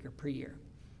per acre per year.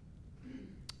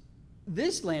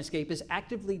 This landscape is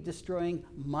actively destroying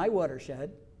my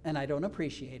watershed, and I don't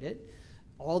appreciate it.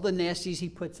 All the nasties he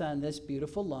puts on this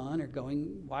beautiful lawn are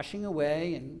washing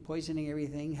away and poisoning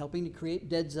everything, helping to create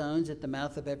dead zones at the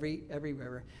mouth of every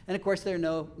river. And of course, there are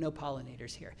no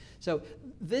pollinators here. So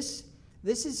this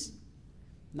is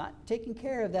not taking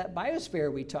care of that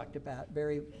biosphere we talked about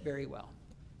very, very well.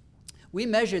 We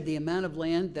measured the amount of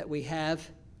land that we have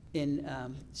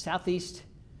in southeast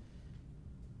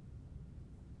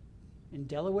in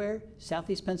Delaware,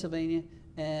 southeast Pennsylvania,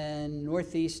 and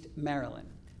northeast Maryland.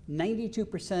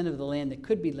 92% of the land that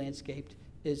could be landscaped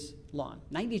is lawn.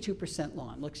 92%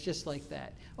 lawn, looks just like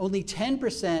that. Only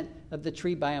 10% of the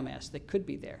tree biomass that could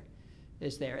be there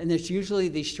is there. And there's usually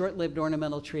these short-lived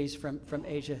ornamental trees from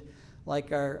Asia,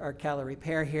 like our calorie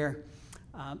pear here,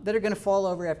 that are going to fall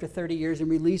over after 30 years and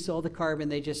release all the carbon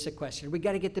they just sequestered. We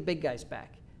got to get the big guys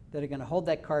back that are going to hold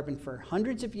that carbon for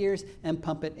hundreds of years and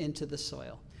pump it into the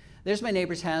soil. There's my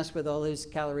neighbor's house with all his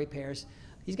calorie pears.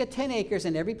 He's got 10 acres,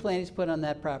 and every plant he's put on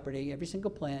that property, every single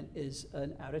plant is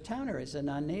an out-of-towner, is a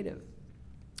non-native.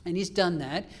 And he's done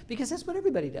that because that's what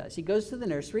everybody does. He goes to the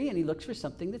nursery and he looks for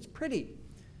something that's pretty.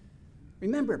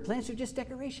 Remember, plants are just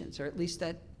decorations, or at least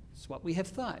that's what we have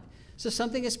thought. So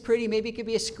something is pretty, maybe it could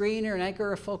be a screen or an anchor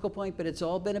or a focal point, but it's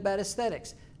all been about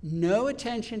aesthetics. No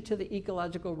attention to the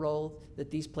ecological role that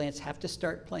these plants have to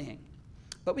start playing.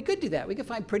 But we could do that. We could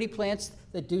find pretty plants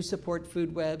that do support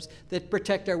food webs, that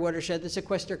protect our watershed, that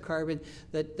sequester carbon,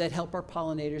 that help our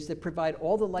pollinators, that provide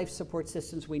all the life support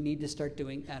systems we need to start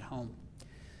doing at home.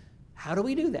 How do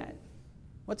we do that?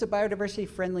 What's a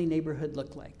biodiversity-friendly neighborhood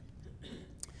look like?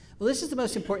 Well, this is the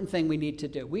most important thing we need to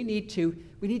do. We need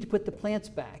to put the plants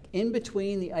back in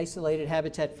between the isolated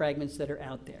habitat fragments that are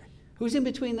out there. Who's in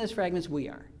between those fragments? We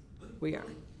are. We are.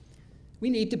 We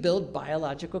need to build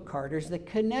biological corridors that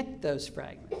connect those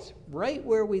fragments right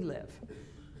where we live.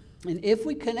 And if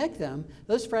we connect them,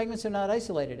 those fragments are not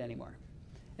isolated anymore.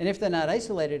 And if they're not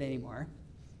isolated anymore,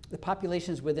 the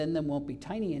populations within them won't be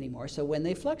tiny anymore. So when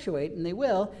they fluctuate, and they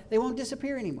will, they won't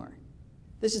disappear anymore.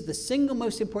 This is the single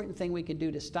most important thing we can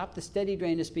do to stop the steady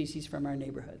drain of species from our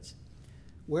neighborhoods.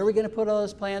 Where are we going to put all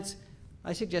those plants?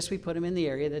 I suggest we put them in the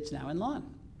area that's now in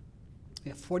lawn. We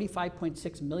have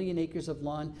 45.6 million acres of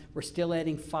lawn. We're still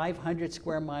adding 500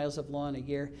 square miles of lawn a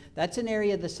year. That's an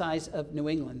area the size of New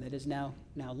England that is now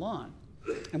lawn.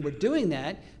 And we're doing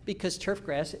that because turf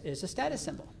grass is a status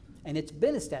symbol. And it's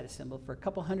been a status symbol for a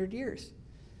couple hundred years.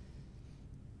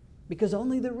 Because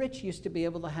only the rich used to be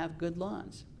able to have good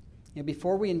lawns. You know,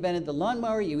 before we invented the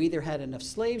lawnmower, you either had enough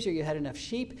slaves or you had enough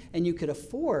sheep, and you could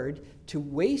afford to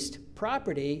waste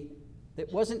property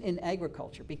that wasn't in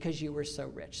agriculture because you were so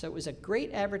rich. So it was a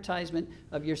great advertisement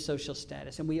of your social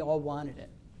status, and we all wanted it.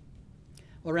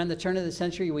 Well, around the turn of the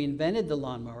century, we invented the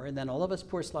lawnmower, and then all of us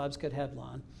poor slobs could have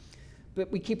lawn. But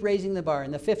we keep raising the bar.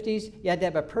 In the 50s, you had to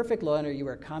have a perfect lawn or you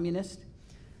were a communist.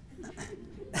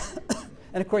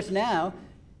 And of course now,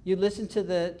 you listen to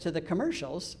the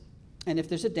commercials, and if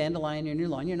there's a dandelion in your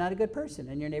lawn, you're not a good person,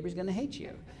 and your neighbor's going to hate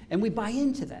you. And we buy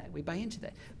into that. We buy into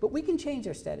that. But we can change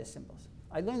our status symbols.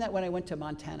 I learned that when I went to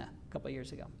Montana a couple of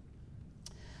years ago.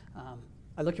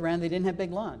 I looked around, they didn't have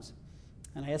big lawns.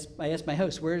 And I asked my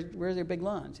host, where are their big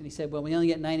lawns? And he said, well, we only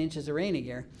get 9 inches of rain a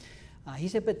year. He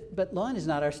said, but lawn is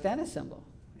not our status symbol.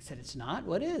 I said, it's not?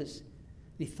 What is?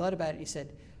 And he thought about it, he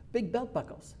said, big belt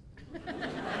buckles.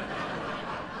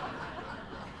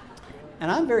 And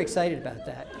I'm very excited about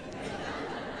that.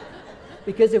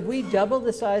 Because if we double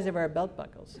the size of our belt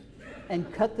buckles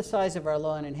and cut the size of our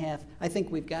lawn in half, I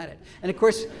think we've got it. And of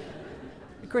course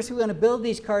we want to build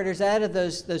these corridors out of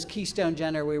those keystone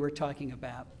genera we were talking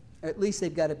about. Or at least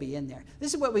they've got to be in there.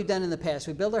 This is what we've done in the past.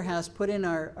 We build our house, put in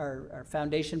our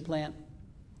foundation plant,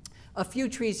 a few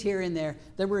trees here and there,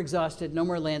 then we're exhausted, no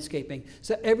more landscaping.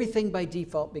 So everything by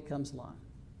default becomes lawn.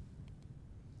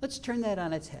 Let's turn that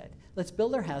on its head. Let's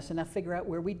build our house and now figure out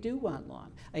where we do want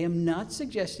lawn. I am not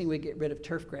suggesting we get rid of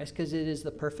turf grass because it is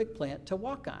the perfect plant to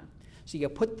walk on. So you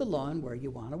put the lawn where you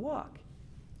want to walk.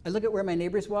 I look at where my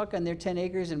neighbors walk on their 10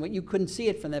 acres, and what you couldn't see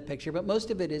it from that picture, but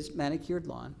most of it is manicured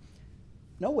lawn.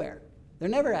 Nowhere. They're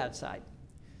never outside.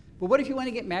 But what if you want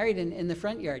to get married in the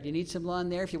front yard? You need some lawn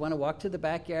there. If you want to walk to the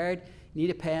backyard, you need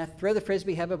a path, throw the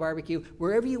frisbee, have a barbecue.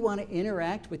 Wherever you want to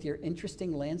interact with your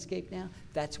interesting landscape now,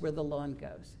 that's where the lawn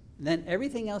goes. And then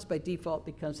everything else by default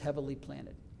becomes heavily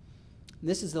planted. And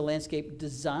this is the landscape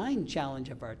design challenge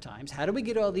of our times. How do we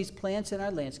get all these plants in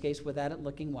our landscapes without it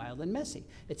looking wild and messy?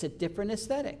 It's a different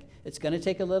aesthetic. It's going to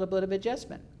take a little bit of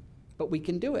adjustment, but we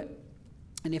can do it.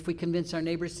 And if we convince our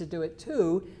neighbors to do it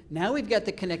too, now we've got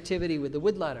the connectivity with the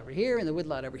woodlot over here and the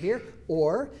woodlot over here.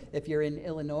 Or if you're in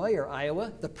Illinois or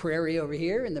Iowa, the prairie over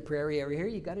here and the prairie over here,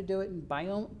 you've got to do it in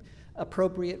biome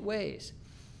appropriate ways.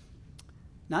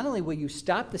 Not only will you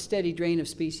stop the steady drain of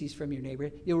species from your neighbor,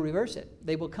 you'll reverse it.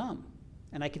 They will come.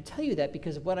 And I can tell you that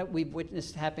because of what we've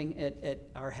witnessed happening at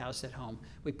our house at home.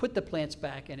 We put the plants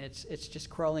back and it's just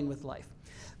crawling with life.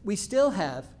 We still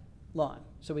have lawn,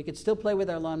 so we could still play with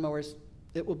our lawnmowers.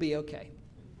 It will be okay.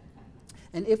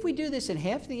 And if we do this in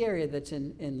half the area that's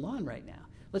in lawn right now,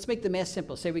 let's make the math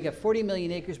simple. Say we got 40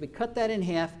 million acres, we cut that in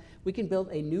half, we can build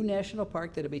a new national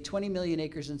park that'll be 20 million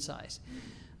acres in size.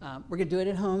 We're going to do it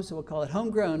at home, so we'll call it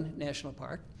Homegrown National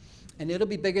Park. And it'll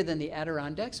be bigger than the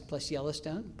Adirondacks, plus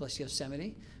Yellowstone, plus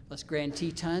Yosemite, plus Grand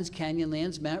Tetons,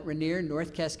 Canyonlands, Mount Rainier,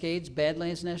 North Cascades,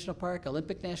 Badlands National Park,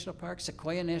 Olympic National Park,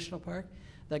 Sequoia National Park,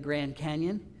 the Grand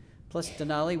Canyon, plus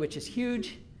Denali, which is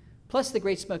huge, plus the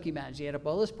Great Smoky Mountains. You add up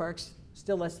all those parks,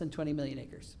 still less than 20 million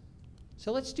acres.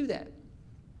 So let's do that.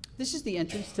 This is the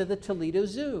entrance to the Toledo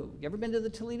Zoo. You ever been to the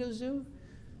Toledo Zoo?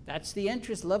 That's the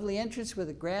entrance, lovely entrance with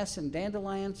the grass and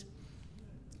dandelions.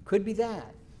 Could be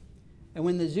that. And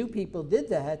when the zoo people did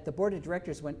that, the board of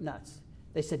directors went nuts.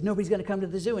 They said, nobody's going to come to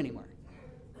the zoo anymore.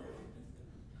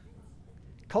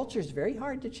 Culture is very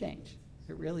hard to change.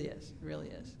 It really is. It really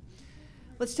is.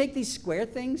 Let's take these square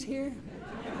things here.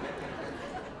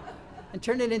 and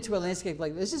turn it into a landscape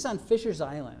like this. This is on Fisher's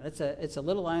Island. It's a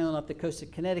little island off the coast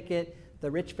of Connecticut. The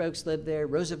rich folks live there.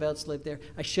 Roosevelt's lived there.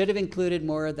 I should have included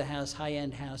more of the house,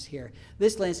 high-end house here.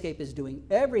 This landscape is doing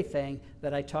everything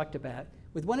that I talked about,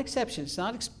 with one exception. It's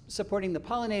not supporting the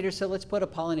pollinators, so let's put a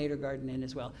pollinator garden in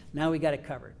as well. Now we got it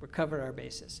covered. We're covered our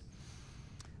bases.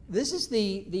 This is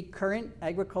the current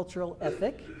agricultural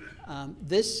ethic.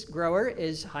 This grower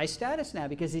is high status now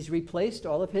because he's replaced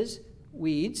all of his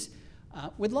weeds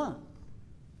with lawn.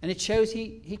 And it shows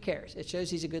he cares. It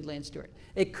shows he's a good land steward.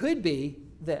 It could be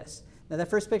this. Now, that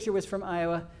first picture was from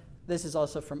Iowa. This is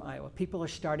also from Iowa. People are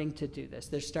starting to do this.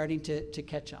 They're starting to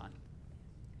catch on.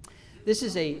 This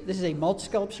is a mulch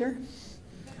sculpture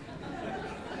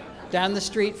down the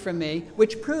street from me,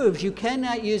 which proves you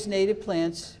cannot use native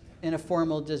plants in a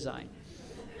formal design.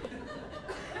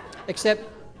 Except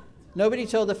nobody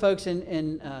told the folks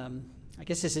in I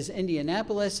guess this is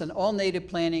Indianapolis, an all-native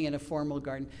planting in a formal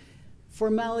garden.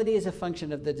 Formality is a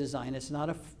function of the design. It's not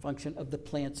a function of the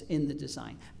plants in the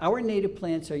design. Our native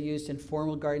plants are used in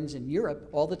formal gardens in Europe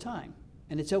all the time.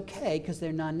 And it's okay because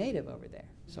they're non-native over there.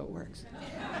 So it works.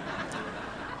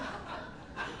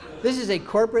 This is a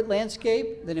corporate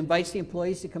landscape that invites the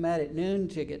employees to come out at noon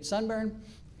to get sunburn.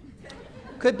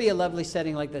 Could be a lovely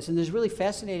setting like this. And there's really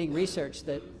fascinating research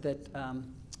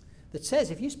that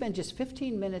says if you spend just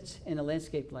 15 minutes in a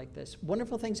landscape like this,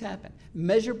 wonderful things happen.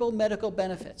 Measurable medical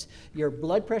benefits. Your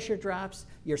blood pressure drops,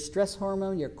 your stress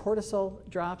hormone, your cortisol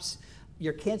drops,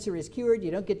 your cancer is cured, you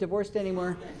don't get divorced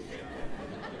anymore.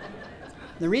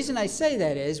 The reason I say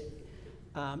that is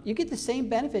you get the same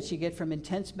benefits you get from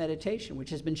intense meditation, which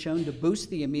has been shown to boost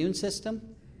the immune system.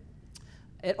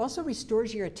 It also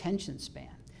restores your attention span.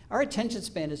 Our attention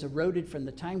span is eroded from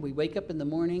the time we wake up in the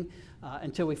morning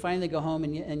until we finally go home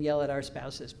and yell at our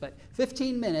spouses. But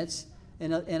 15 minutes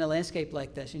in a landscape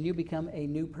like this, and you become a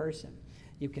new person.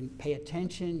 You can pay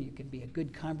attention. You can be a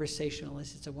good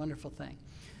conversationalist. It's a wonderful thing.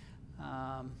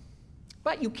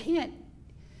 But you can't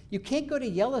go to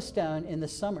Yellowstone in the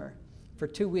summer for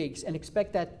 2 weeks and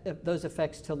expect those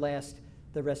effects to last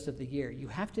the rest of the year. You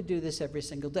have to do this every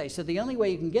single day. So the only way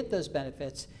you can get those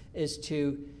benefits is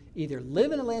to either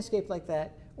live in a landscape like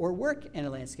that or work in a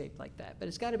landscape like that. But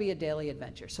it's got to be a daily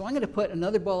adventure. So I'm going to put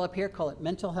another ball up here, call it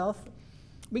mental health.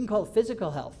 We can call it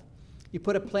physical health. You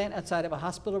put a plant outside of a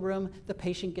hospital room, the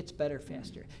patient gets better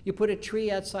faster. You put a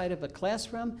tree outside of a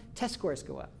classroom, test scores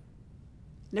go up.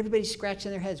 And everybody's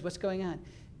scratching their heads, what's going on?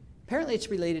 Apparently it's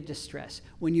related to stress.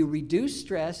 When you reduce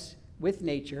stress with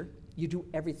nature, you do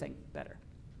everything better.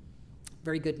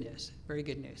 Very good news, very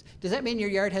good news. Does that mean your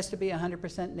yard has to be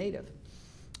 100% native?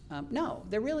 No,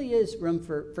 there really is room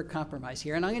for compromise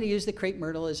here. And I'm going to use the crepe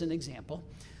myrtle as an example.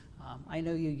 I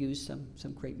know you use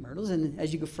some crepe myrtles, and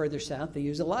as you go further south, they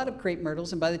use a lot of crepe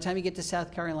myrtles, and by the time you get to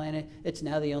South Carolina, it's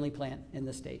now the only plant in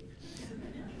the state.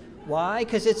 Why?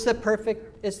 Because it's the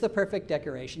perfect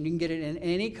decoration. You can get it in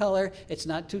any color. It's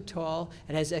not too tall.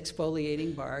 It has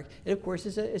exfoliating bark. It, of course,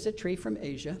 is a tree from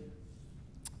Asia.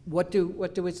 What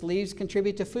do its leaves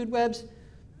contribute to food webs?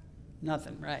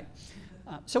 Nothing, right?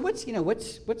 So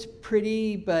what's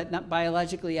pretty but not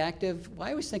biologically active? Well,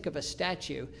 I always think of a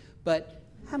statue, but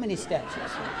how many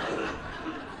statues?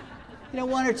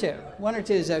 One or two. One or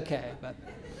two is okay, but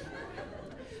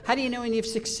how do you know when you've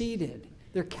succeeded?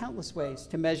 There are countless ways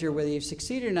to measure whether you've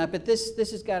succeeded or not, but this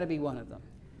has got to be one of them.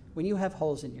 When you have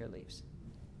holes in your leaves.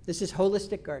 This is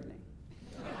holistic gardening.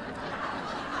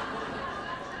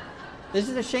 This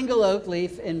is a shingle oak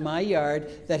leaf in my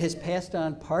yard that has passed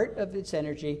on part of its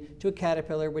energy to a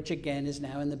caterpillar, which again is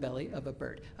now in the belly of a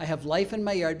bird. I have life in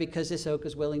my yard because this oak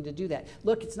is willing to do that.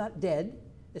 Look, it's not dead.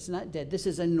 It's not dead. This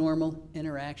is a normal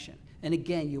interaction. And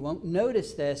again, you won't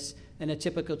notice this in a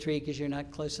typical tree because you're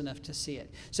not close enough to see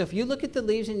it. So if you look at the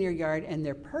leaves in your yard and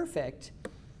they're perfect,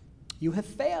 you have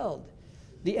failed.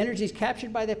 The energy is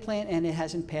captured by that plant and it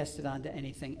hasn't passed it on to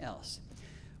anything else.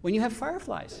 When you have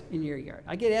fireflies in your yard,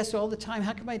 I get asked all the time,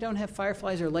 how come I don't have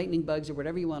fireflies or lightning bugs or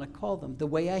whatever you want to call them, the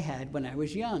way I had when I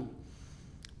was young?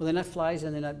 Well, they're not flies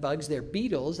and they're not bugs, they're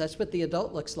beetles. That's what the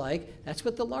adult looks like. That's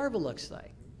what the larva looks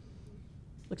like.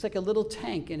 Looks like a little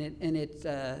tank, and it's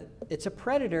a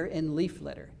predator in leaf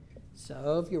litter.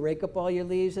 So if you rake up all your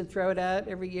leaves and throw it out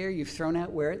every year, you've thrown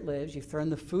out where it lives. You've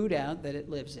thrown the food out that it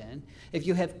lives in. If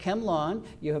you have chem lawn,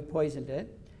 you have poisoned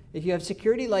it. If you have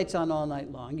security lights on all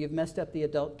night long, you've messed up the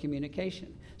adult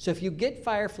communication. So if you get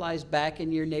fireflies back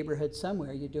in your neighborhood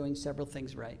somewhere, you're doing several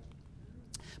things right.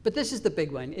 But this is the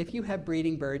big one. If you have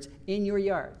breeding birds in your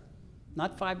yard,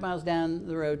 not 5 miles down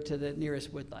the road to the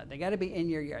nearest woodlot, they got to be in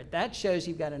your yard. That shows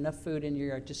you've got enough food in your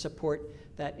yard to support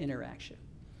that interaction.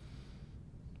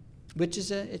 which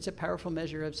is it's a powerful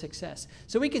measure of success.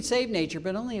 So we can save nature,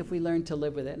 but only if we learn to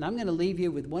live with it. And I'm going to leave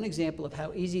you with one example of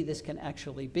how easy this can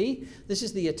actually be. This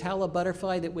is the Atala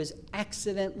butterfly that was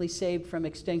accidentally saved from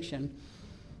extinction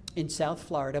in South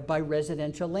Florida by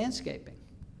residential landscaping.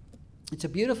 It's a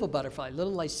beautiful butterfly,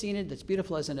 little lycaenid that's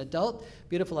beautiful as an adult,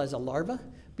 beautiful as a larva,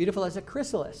 beautiful as a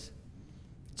chrysalis.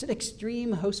 It's an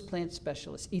extreme host plant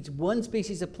specialist, eats one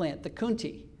species of plant, the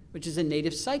kunti, which is a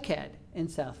native cycad in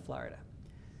South Florida.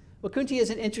 Well, kunti has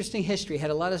an interesting history. It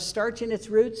had a lot of starch in its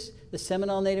roots. The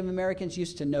Seminole Native Americans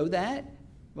used to know that.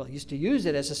 Well, used to use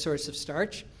it as a source of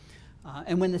starch.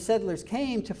 And when the settlers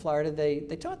came to Florida, they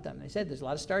taught them. They said there's a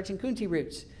lot of starch in kunti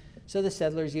roots. So the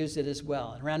settlers used it as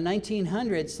well. And around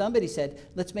 1900, somebody said,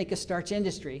 let's make a starch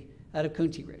industry out of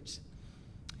kunti roots.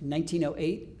 In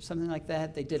 1908, something like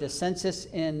that, they did a census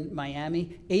in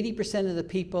Miami. 80% of the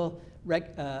people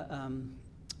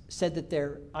said that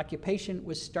their occupation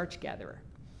was starch gatherer.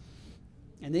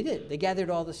 And they did. They gathered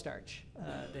all the starch.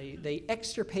 They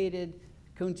extirpated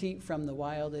kunti from the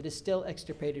wild. It is still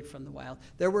extirpated from the wild.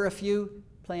 There were a few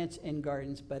plants in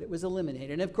gardens, but it was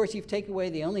eliminated. And of course, you take away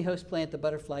the only host plant the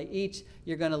butterfly eats,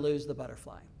 you're going to lose the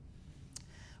butterfly.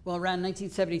 Well, around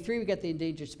 1973, we got the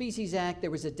Endangered Species Act.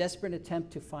 There was a desperate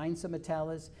attempt to find some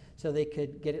Atalas so they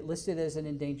could get it listed as an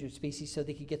endangered species so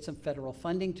they could get some federal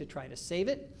funding to try to save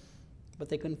it, but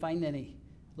they couldn't find any.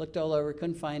 Looked all over,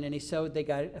 couldn't find any, so they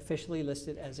got it officially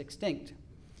listed as extinct.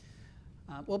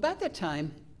 Well, about that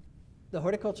time, the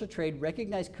horticultural trade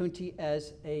recognized kunti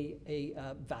as a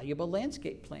valuable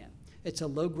landscape plant. It's a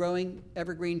low-growing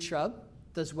evergreen shrub,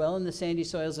 does well in the sandy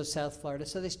soils of South Florida,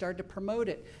 so they started to promote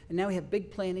it. And now we have big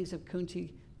plantings of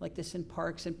kunti like this in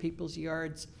parks and people's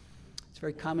yards. It's a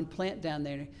very common plant down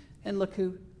there. And look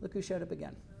who showed up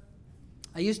again.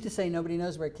 I used to say nobody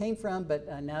knows where it came from,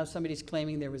 but now somebody's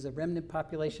claiming there was a remnant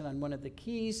population on one of the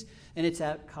keys, and it's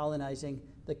out colonizing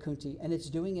the kunti, and it's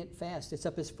doing it fast. It's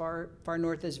up as far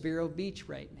north as Vero Beach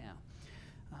right now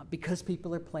because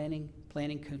people are planting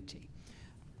kunti.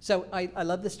 So I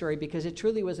love the story because it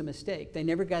truly was a mistake. They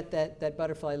never got that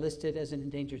butterfly listed as an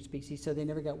endangered species, so they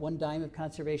never got one dime of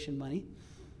conservation money,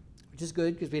 which is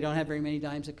good because we don't have very many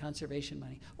dimes of conservation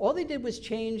money. All they did was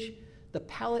change the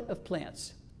palette of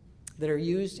plants that are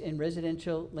used in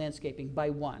residential landscaping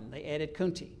by one. They added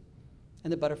kunti,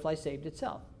 and the butterfly saved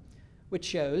itself, which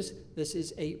shows this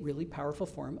is a really powerful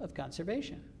form of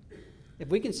conservation. If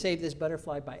we can save this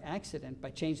butterfly by accident,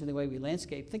 by changing the way we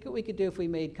landscape, think what we could do if we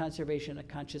made conservation a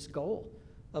conscious goal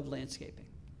of landscaping.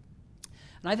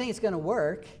 And I think it's going to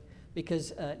work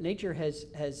because nature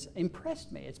has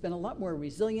impressed me. It's been a lot more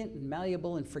resilient and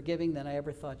malleable and forgiving than I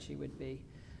ever thought she would be.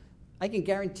 I can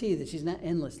guarantee that she's not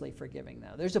endlessly forgiving,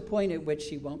 though. There's a point at which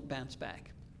she won't bounce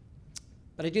back.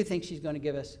 But I do think she's going to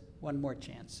give us one more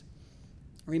chance.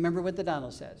 Remember what the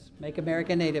Donald says, make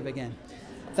America native again.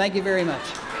 Thank you very much.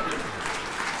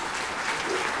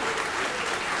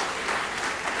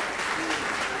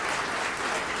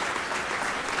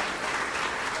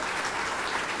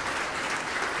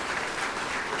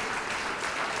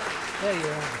 There you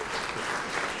are.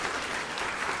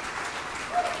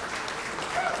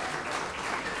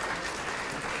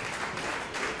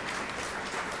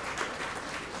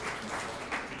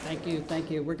 Thank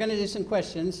you. We're going to do some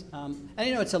questions. I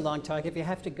know it's a long talk. If you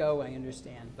have to go, I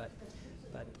understand. But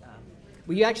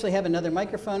will you actually have another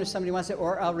microphone if somebody wants it,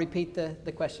 or I'll repeat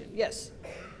the question. Yes.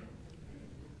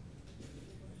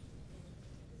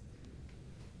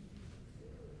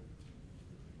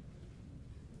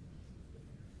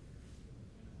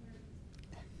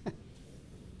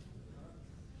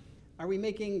 Are we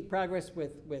making progress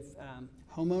with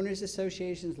homeowners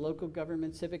associations, local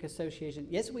government, civic associations?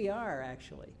 Yes, we are,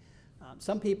 actually.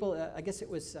 Some people, I guess it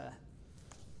was a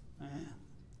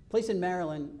place in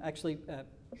Maryland actually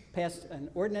passed an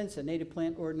ordinance, a native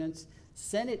plant ordinance,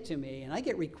 sent it to me, and I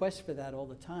get requests for that all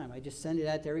the time. I just send it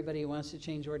out to everybody who wants to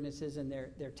change ordinances in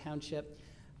their township.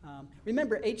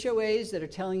 Remember, HOAs that are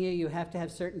telling you you have to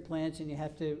have certain plants and you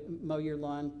have to mow your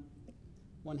lawn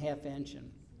 1/2 inch,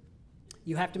 and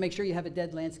you have to make sure you have a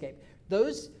dead landscape.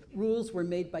 Those rules were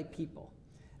made by people,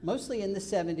 mostly in the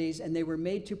 70s, and they were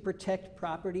made to protect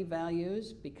property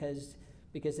values because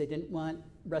they didn't want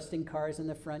rusting cars in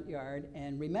the front yard.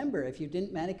 And remember, if you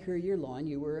didn't manicure your lawn,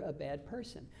 you were a bad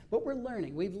person. But we're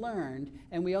learning. We've learned,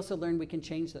 and we also learned we can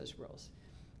change those rules.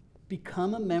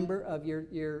 Become a member of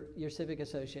your civic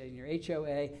association, your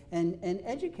HOA, and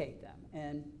educate them.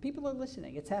 And people are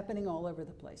listening. It's happening all over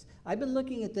the place. I've been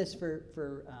looking at this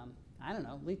for I don't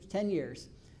know, at least 10 years,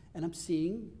 and I'm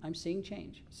seeing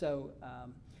change. So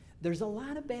there's a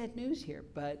lot of bad news here,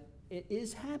 but it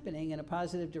is happening in a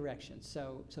positive direction.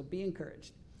 So be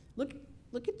encouraged. Look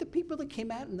Look at the people that came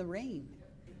out in the rain.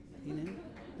 You know,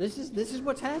 this is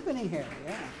what's happening here.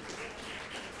 Yeah.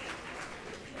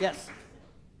 Yes.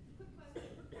 Quick question.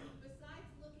 Besides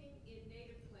looking in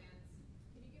native plants,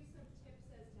 can you give some tips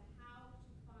as to how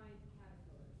to find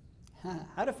caterpillars?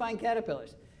 How to find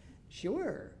caterpillars?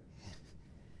 Sure.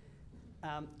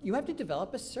 You have to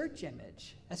develop a search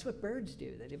image. That's what birds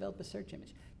do. They develop a search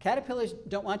image. Caterpillars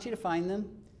don't want you to find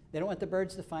them. They don't want the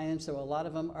birds to find them, so a lot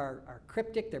of them are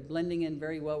cryptic. They're blending in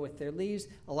very well with their leaves.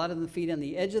 A lot of them feed on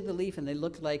the edge of the leaf, and they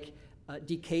look like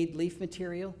decayed leaf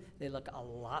material. They look a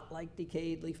lot like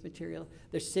decayed leaf material.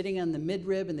 They're sitting on the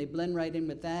midrib, and they blend right in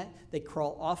with that. They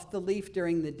crawl off the leaf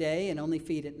during the day and only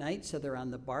feed at night, so they're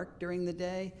on the bark during the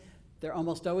day. They're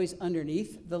almost always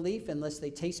underneath the leaf unless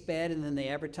they taste bad, and then they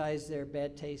advertise their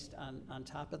bad taste on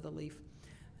top of the leaf.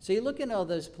 So you look in all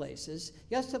those places.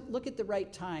 You have to look at the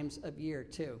right times of year,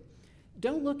 too.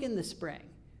 Don't look in the spring.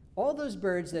 All those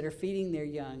birds that are feeding their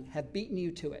young have beaten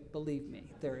you to it, believe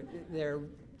me. Their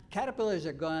caterpillars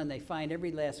are gone. They find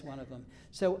every last one of them.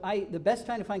 So the best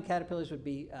time to find caterpillars would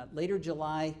be later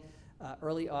July,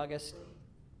 early August.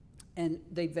 And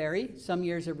they vary. Some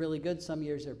years are really good. Some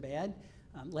years are bad.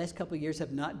 Last couple of years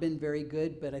have not been very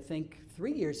good, but I think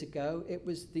 3 years ago, it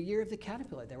was the year of the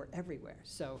caterpillar. They were everywhere.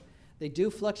 So they do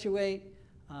fluctuate,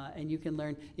 and you can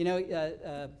learn. You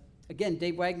know, again,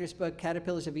 Dave Wagner's book,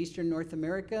 Caterpillars of Eastern North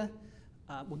America,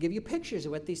 will give you pictures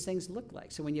of what these things look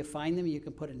like. So when you find them, you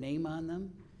can put a name on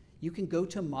them. You can go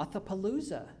to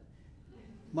Mothapalooza.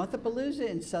 Mothapalooza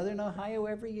in southern Ohio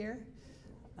every year.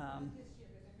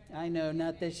 I know,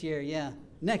 not this year, yeah,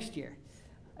 next year.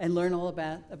 And learn all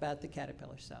about the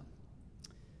caterpillar. So,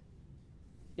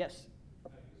 yes?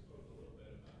 You spoke a little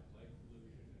bit about light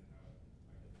pollution and how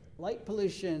it might affect Light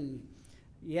pollution.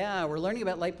 Yeah, we're learning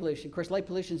about light pollution. Of course, light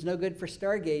pollution is no good for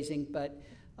stargazing, but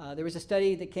there was a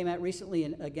study that came out recently,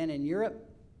 again in Europe,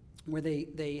 where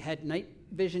they had night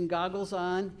vision goggles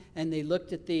on, and they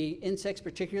looked at the insects,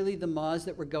 particularly the moths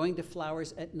that were going to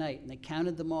flowers at night, and they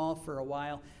counted them all for a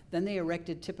while. Then they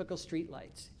erected typical street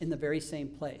lights in the very same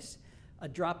place. A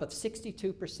drop of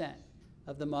 62%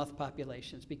 of the moth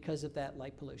populations because of that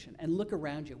light pollution. And look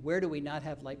around you. Where do we not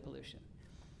have light pollution?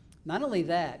 Not only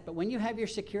that, but when you have your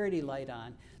security light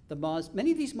on, the moths,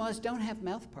 many of these moths don't have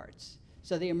mouth parts.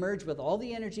 So they emerge with all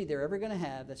the energy they're ever going to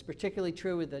have. That's particularly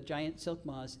true with the giant silk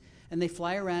moths. And they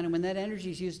fly around, and when that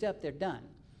energy is used up, they're done.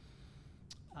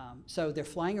 So they're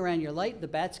flying around your light. The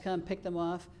bats come, pick them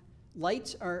off.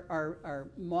 Lights are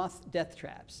moth death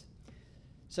traps.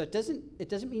 So it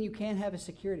doesn't mean you can't have a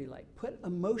security light. Put a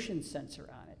motion sensor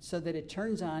on it so that it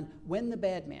turns on when the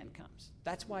bad man comes.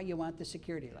 That's why you want the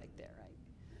security light there, right?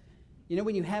 You know,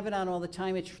 when you have it on all the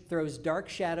time, it throws dark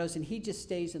shadows, and he just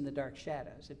stays in the dark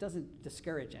shadows. It doesn't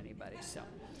discourage anybody, so.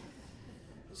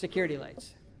 Security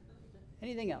lights.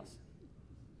 Anything else?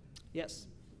 Yes?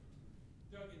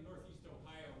 Doug, in Northeast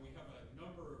Ohio, we have a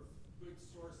number of good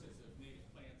sources of native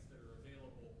plants that are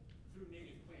available through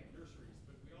native plant nurseries,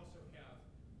 but we also have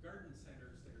garden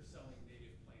centers that are selling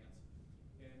native plants.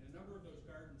 And a number of those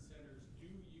garden centers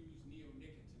do use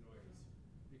neonicotinoids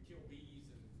to kill bees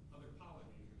and other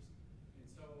pollinators. And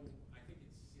so I think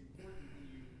it's important when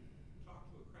you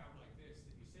talk to a crowd like this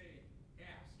that you say,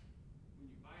 ask, when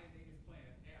you buy a native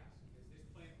plant, ask, has this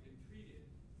plant been treated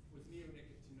with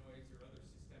neonicotinoids or other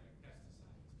systemic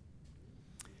pesticides?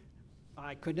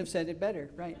 I couldn't have said it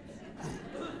better, right?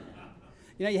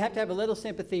 You know, you have to have a little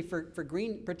sympathy for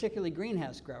particularly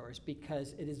greenhouse growers,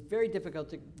 because it is very difficult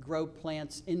to grow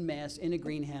plants en masse in a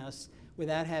greenhouse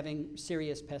without having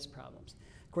serious pest problems.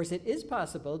 Of course, it is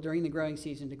possible during the growing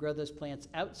season to grow those plants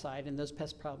outside, and those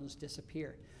pest problems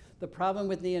disappear. The problem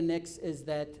with neonics is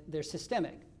that they're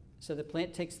systemic. So the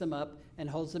plant takes them up and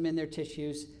holds them in their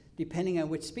tissues. Depending on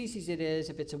which species it is,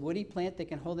 if it's a woody plant, they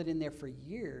can hold it in there for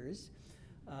years.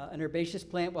 An herbaceous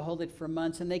plant will hold it for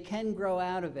months, and they can grow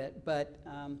out of it, but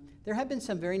there have been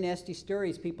some very nasty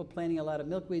stories, people planting a lot of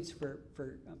milkweeds for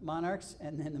monarchs,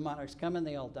 and then the monarchs come and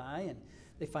they all die, and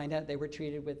they find out they were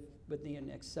treated with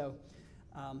neonics. So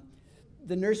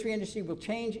the nursery industry will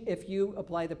change if you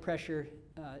apply the pressure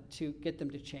to get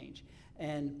them to change.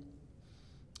 And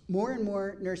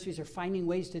more nurseries are finding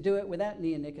ways to do it without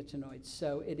neonicotinoids,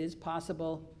 so it is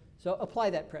possible. So apply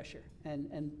that pressure,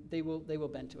 and they will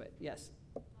bend to it. Yes?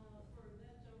 For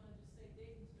that, I want to just say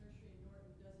Dayton's Nursery in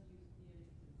Norton doesn't use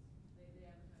neonicotinoids. They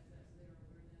advertise that, so they don't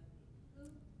aware of that. Who?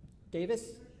 Davis?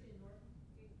 Nursery in Norton?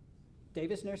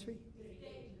 Davis Nursery?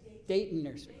 Dayton. Dayton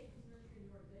Nursery. Dayton's Nursery in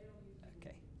Norton, they don't use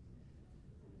Okay.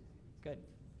 Good.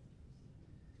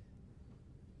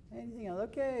 Anything else?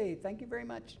 Okay, thank you very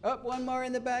much. Oh, one more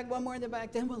in the back,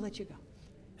 then we'll let you go.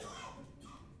 Okay, so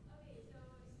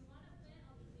you want to plant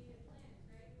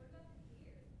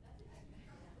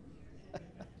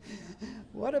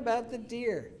about the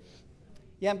deer?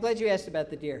 Yeah, I'm glad you asked about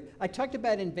the deer. I talked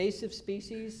about invasive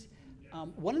species.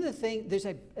 One of the things, there's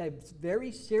a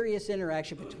very serious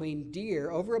interaction between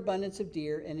deer, overabundance of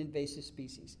deer, and invasive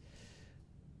species.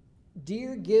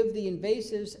 Deer give the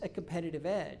invasives a competitive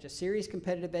edge, a serious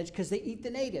competitive edge, because they eat the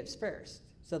natives first.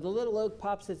 So the little oak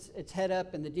pops its head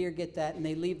up, and the deer get that, and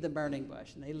they leave the burning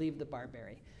bush, and they leave the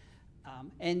barberry.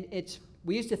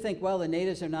 We used to think, well, the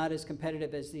natives are not as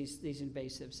competitive as these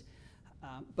invasives.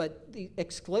 But the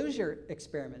exclosure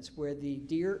experiments where the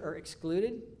deer are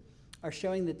excluded are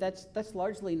showing that that's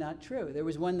largely not true. There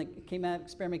was one that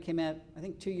experiment came out, I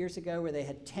think 2 years ago, where they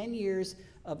had 10 years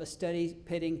of a study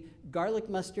pitting garlic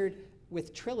mustard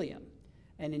with trillium.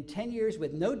 And in 10 years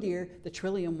with no deer, the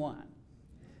trillium won.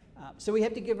 So we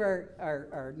have to give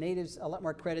our natives a lot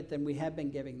more credit than we have been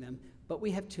giving them, but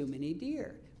we have too many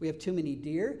deer. We have too many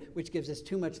deer, which gives us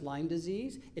too much Lyme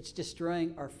disease. It's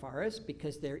destroying our forests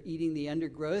because they're eating the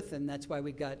undergrowth, and that's why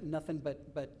we got nothing but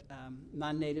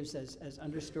non-natives as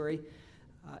understory.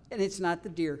 And it's not the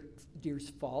deer's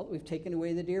fault. We've taken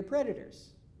away the deer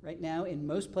predators. Right now, in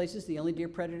most places, the only deer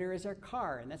predator is our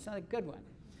car, and that's not a good one.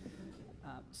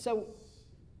 So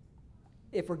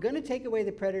if we're going to take away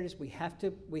the predators, we have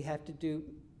to do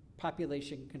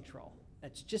population control.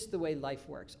 That's just the way life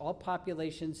works. All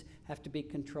populations have to be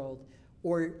controlled,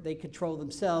 or they control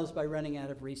themselves by running out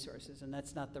of resources, and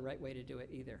that's not the right way to do it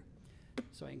either.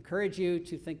 So I encourage you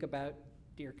to think about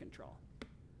deer control.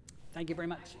 Thank you very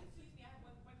much. Excuse me, I have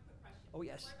one quick question. Oh,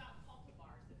 yes.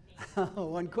 What about cultivars? Oh,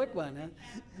 one quick one,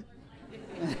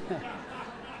 huh?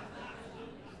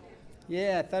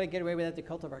 Yeah, I thought I'd get away without the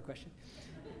cultivar question.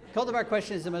 Cultivar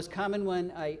question is the most common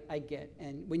one I get.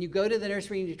 And when you go to the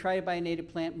nursery and you try to buy a native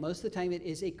plant, most of the time it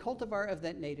is a cultivar of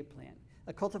that native plant.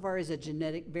 A cultivar is a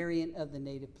genetic variant of the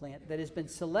native plant that has been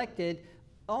selected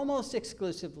almost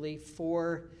exclusively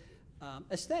for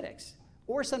aesthetics.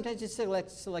 Or sometimes it's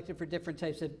selected for different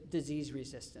types of disease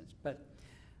resistance. But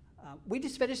we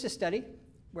just finished a study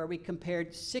where we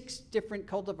compared 6 different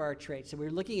cultivar traits. So we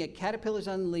were looking at caterpillars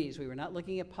on leaves. We were not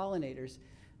looking at pollinators.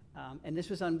 And this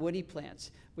was on woody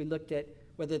plants. We looked at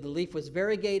whether the leaf was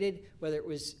variegated, whether it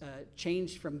was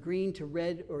changed from green to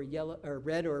red or yellow, or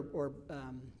red or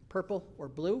purple or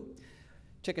blue.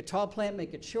 Took a tall plant,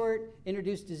 make it short,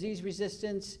 introduced disease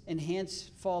resistance,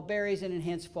 enhance fall berries, and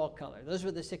enhance fall color. Those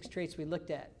were the 6 traits we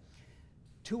looked at.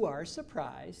 To our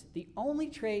surprise, the only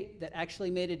trait that actually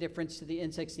made a difference to the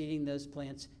insects eating those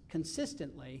plants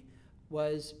consistently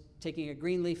was taking a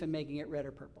green leaf and making it red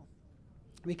or purple.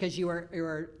 Because you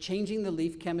are changing the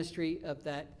leaf chemistry of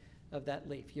that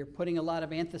leaf. You're putting a lot of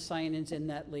anthocyanins in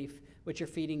that leaf, which are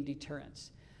feeding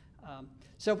deterrents.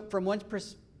 So from one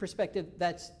perspective,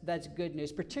 that's good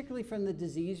news, particularly from the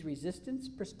disease resistance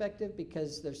perspective,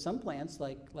 because there's some plants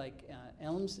like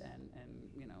elms and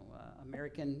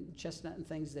American chestnut and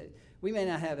things that we may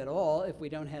not have at all if we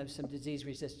don't have some disease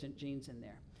resistant genes in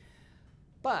there.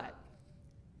 But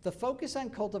the focus on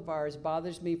cultivars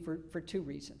bothers me for 2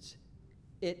 reasons.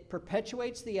 It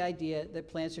perpetuates the idea that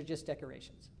plants are just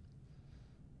decorations.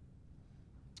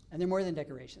 And they're more than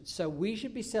decorations. So we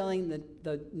should be selling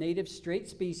the native straight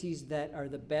species that are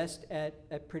the best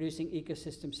at producing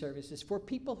ecosystem services for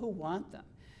people who want them.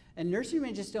 And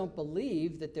nurserymen just don't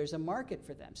believe that there's a market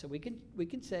for them. So we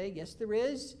can say, yes, there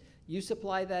is. You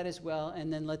supply that as well,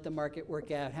 and then let the market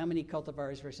work out how many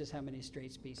cultivars versus how many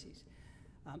straight species.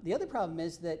 The other problem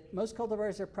is that most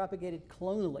cultivars are propagated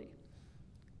clonally.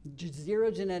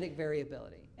 0 genetic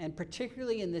variability. And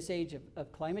particularly in this age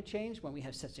of climate change, when we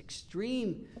have such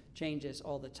extreme changes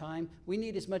all the time, we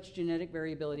need as much genetic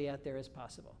variability out there as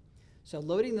possible. So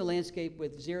loading the landscape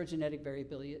with 0 genetic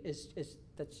variability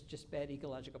that's just bad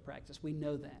ecological practice. We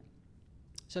know that.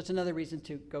 So it's another reason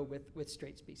to go with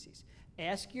straight species.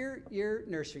 Ask your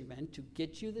nurseryman to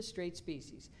get you the straight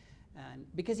species,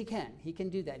 because he can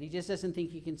do that. He just doesn't think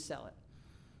he can sell it.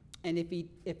 And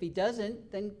if he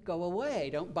doesn't, then go away.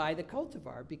 Don't buy the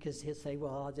cultivar, because he'll say,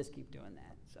 well, I'll just keep doing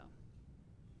that. So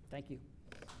thank you.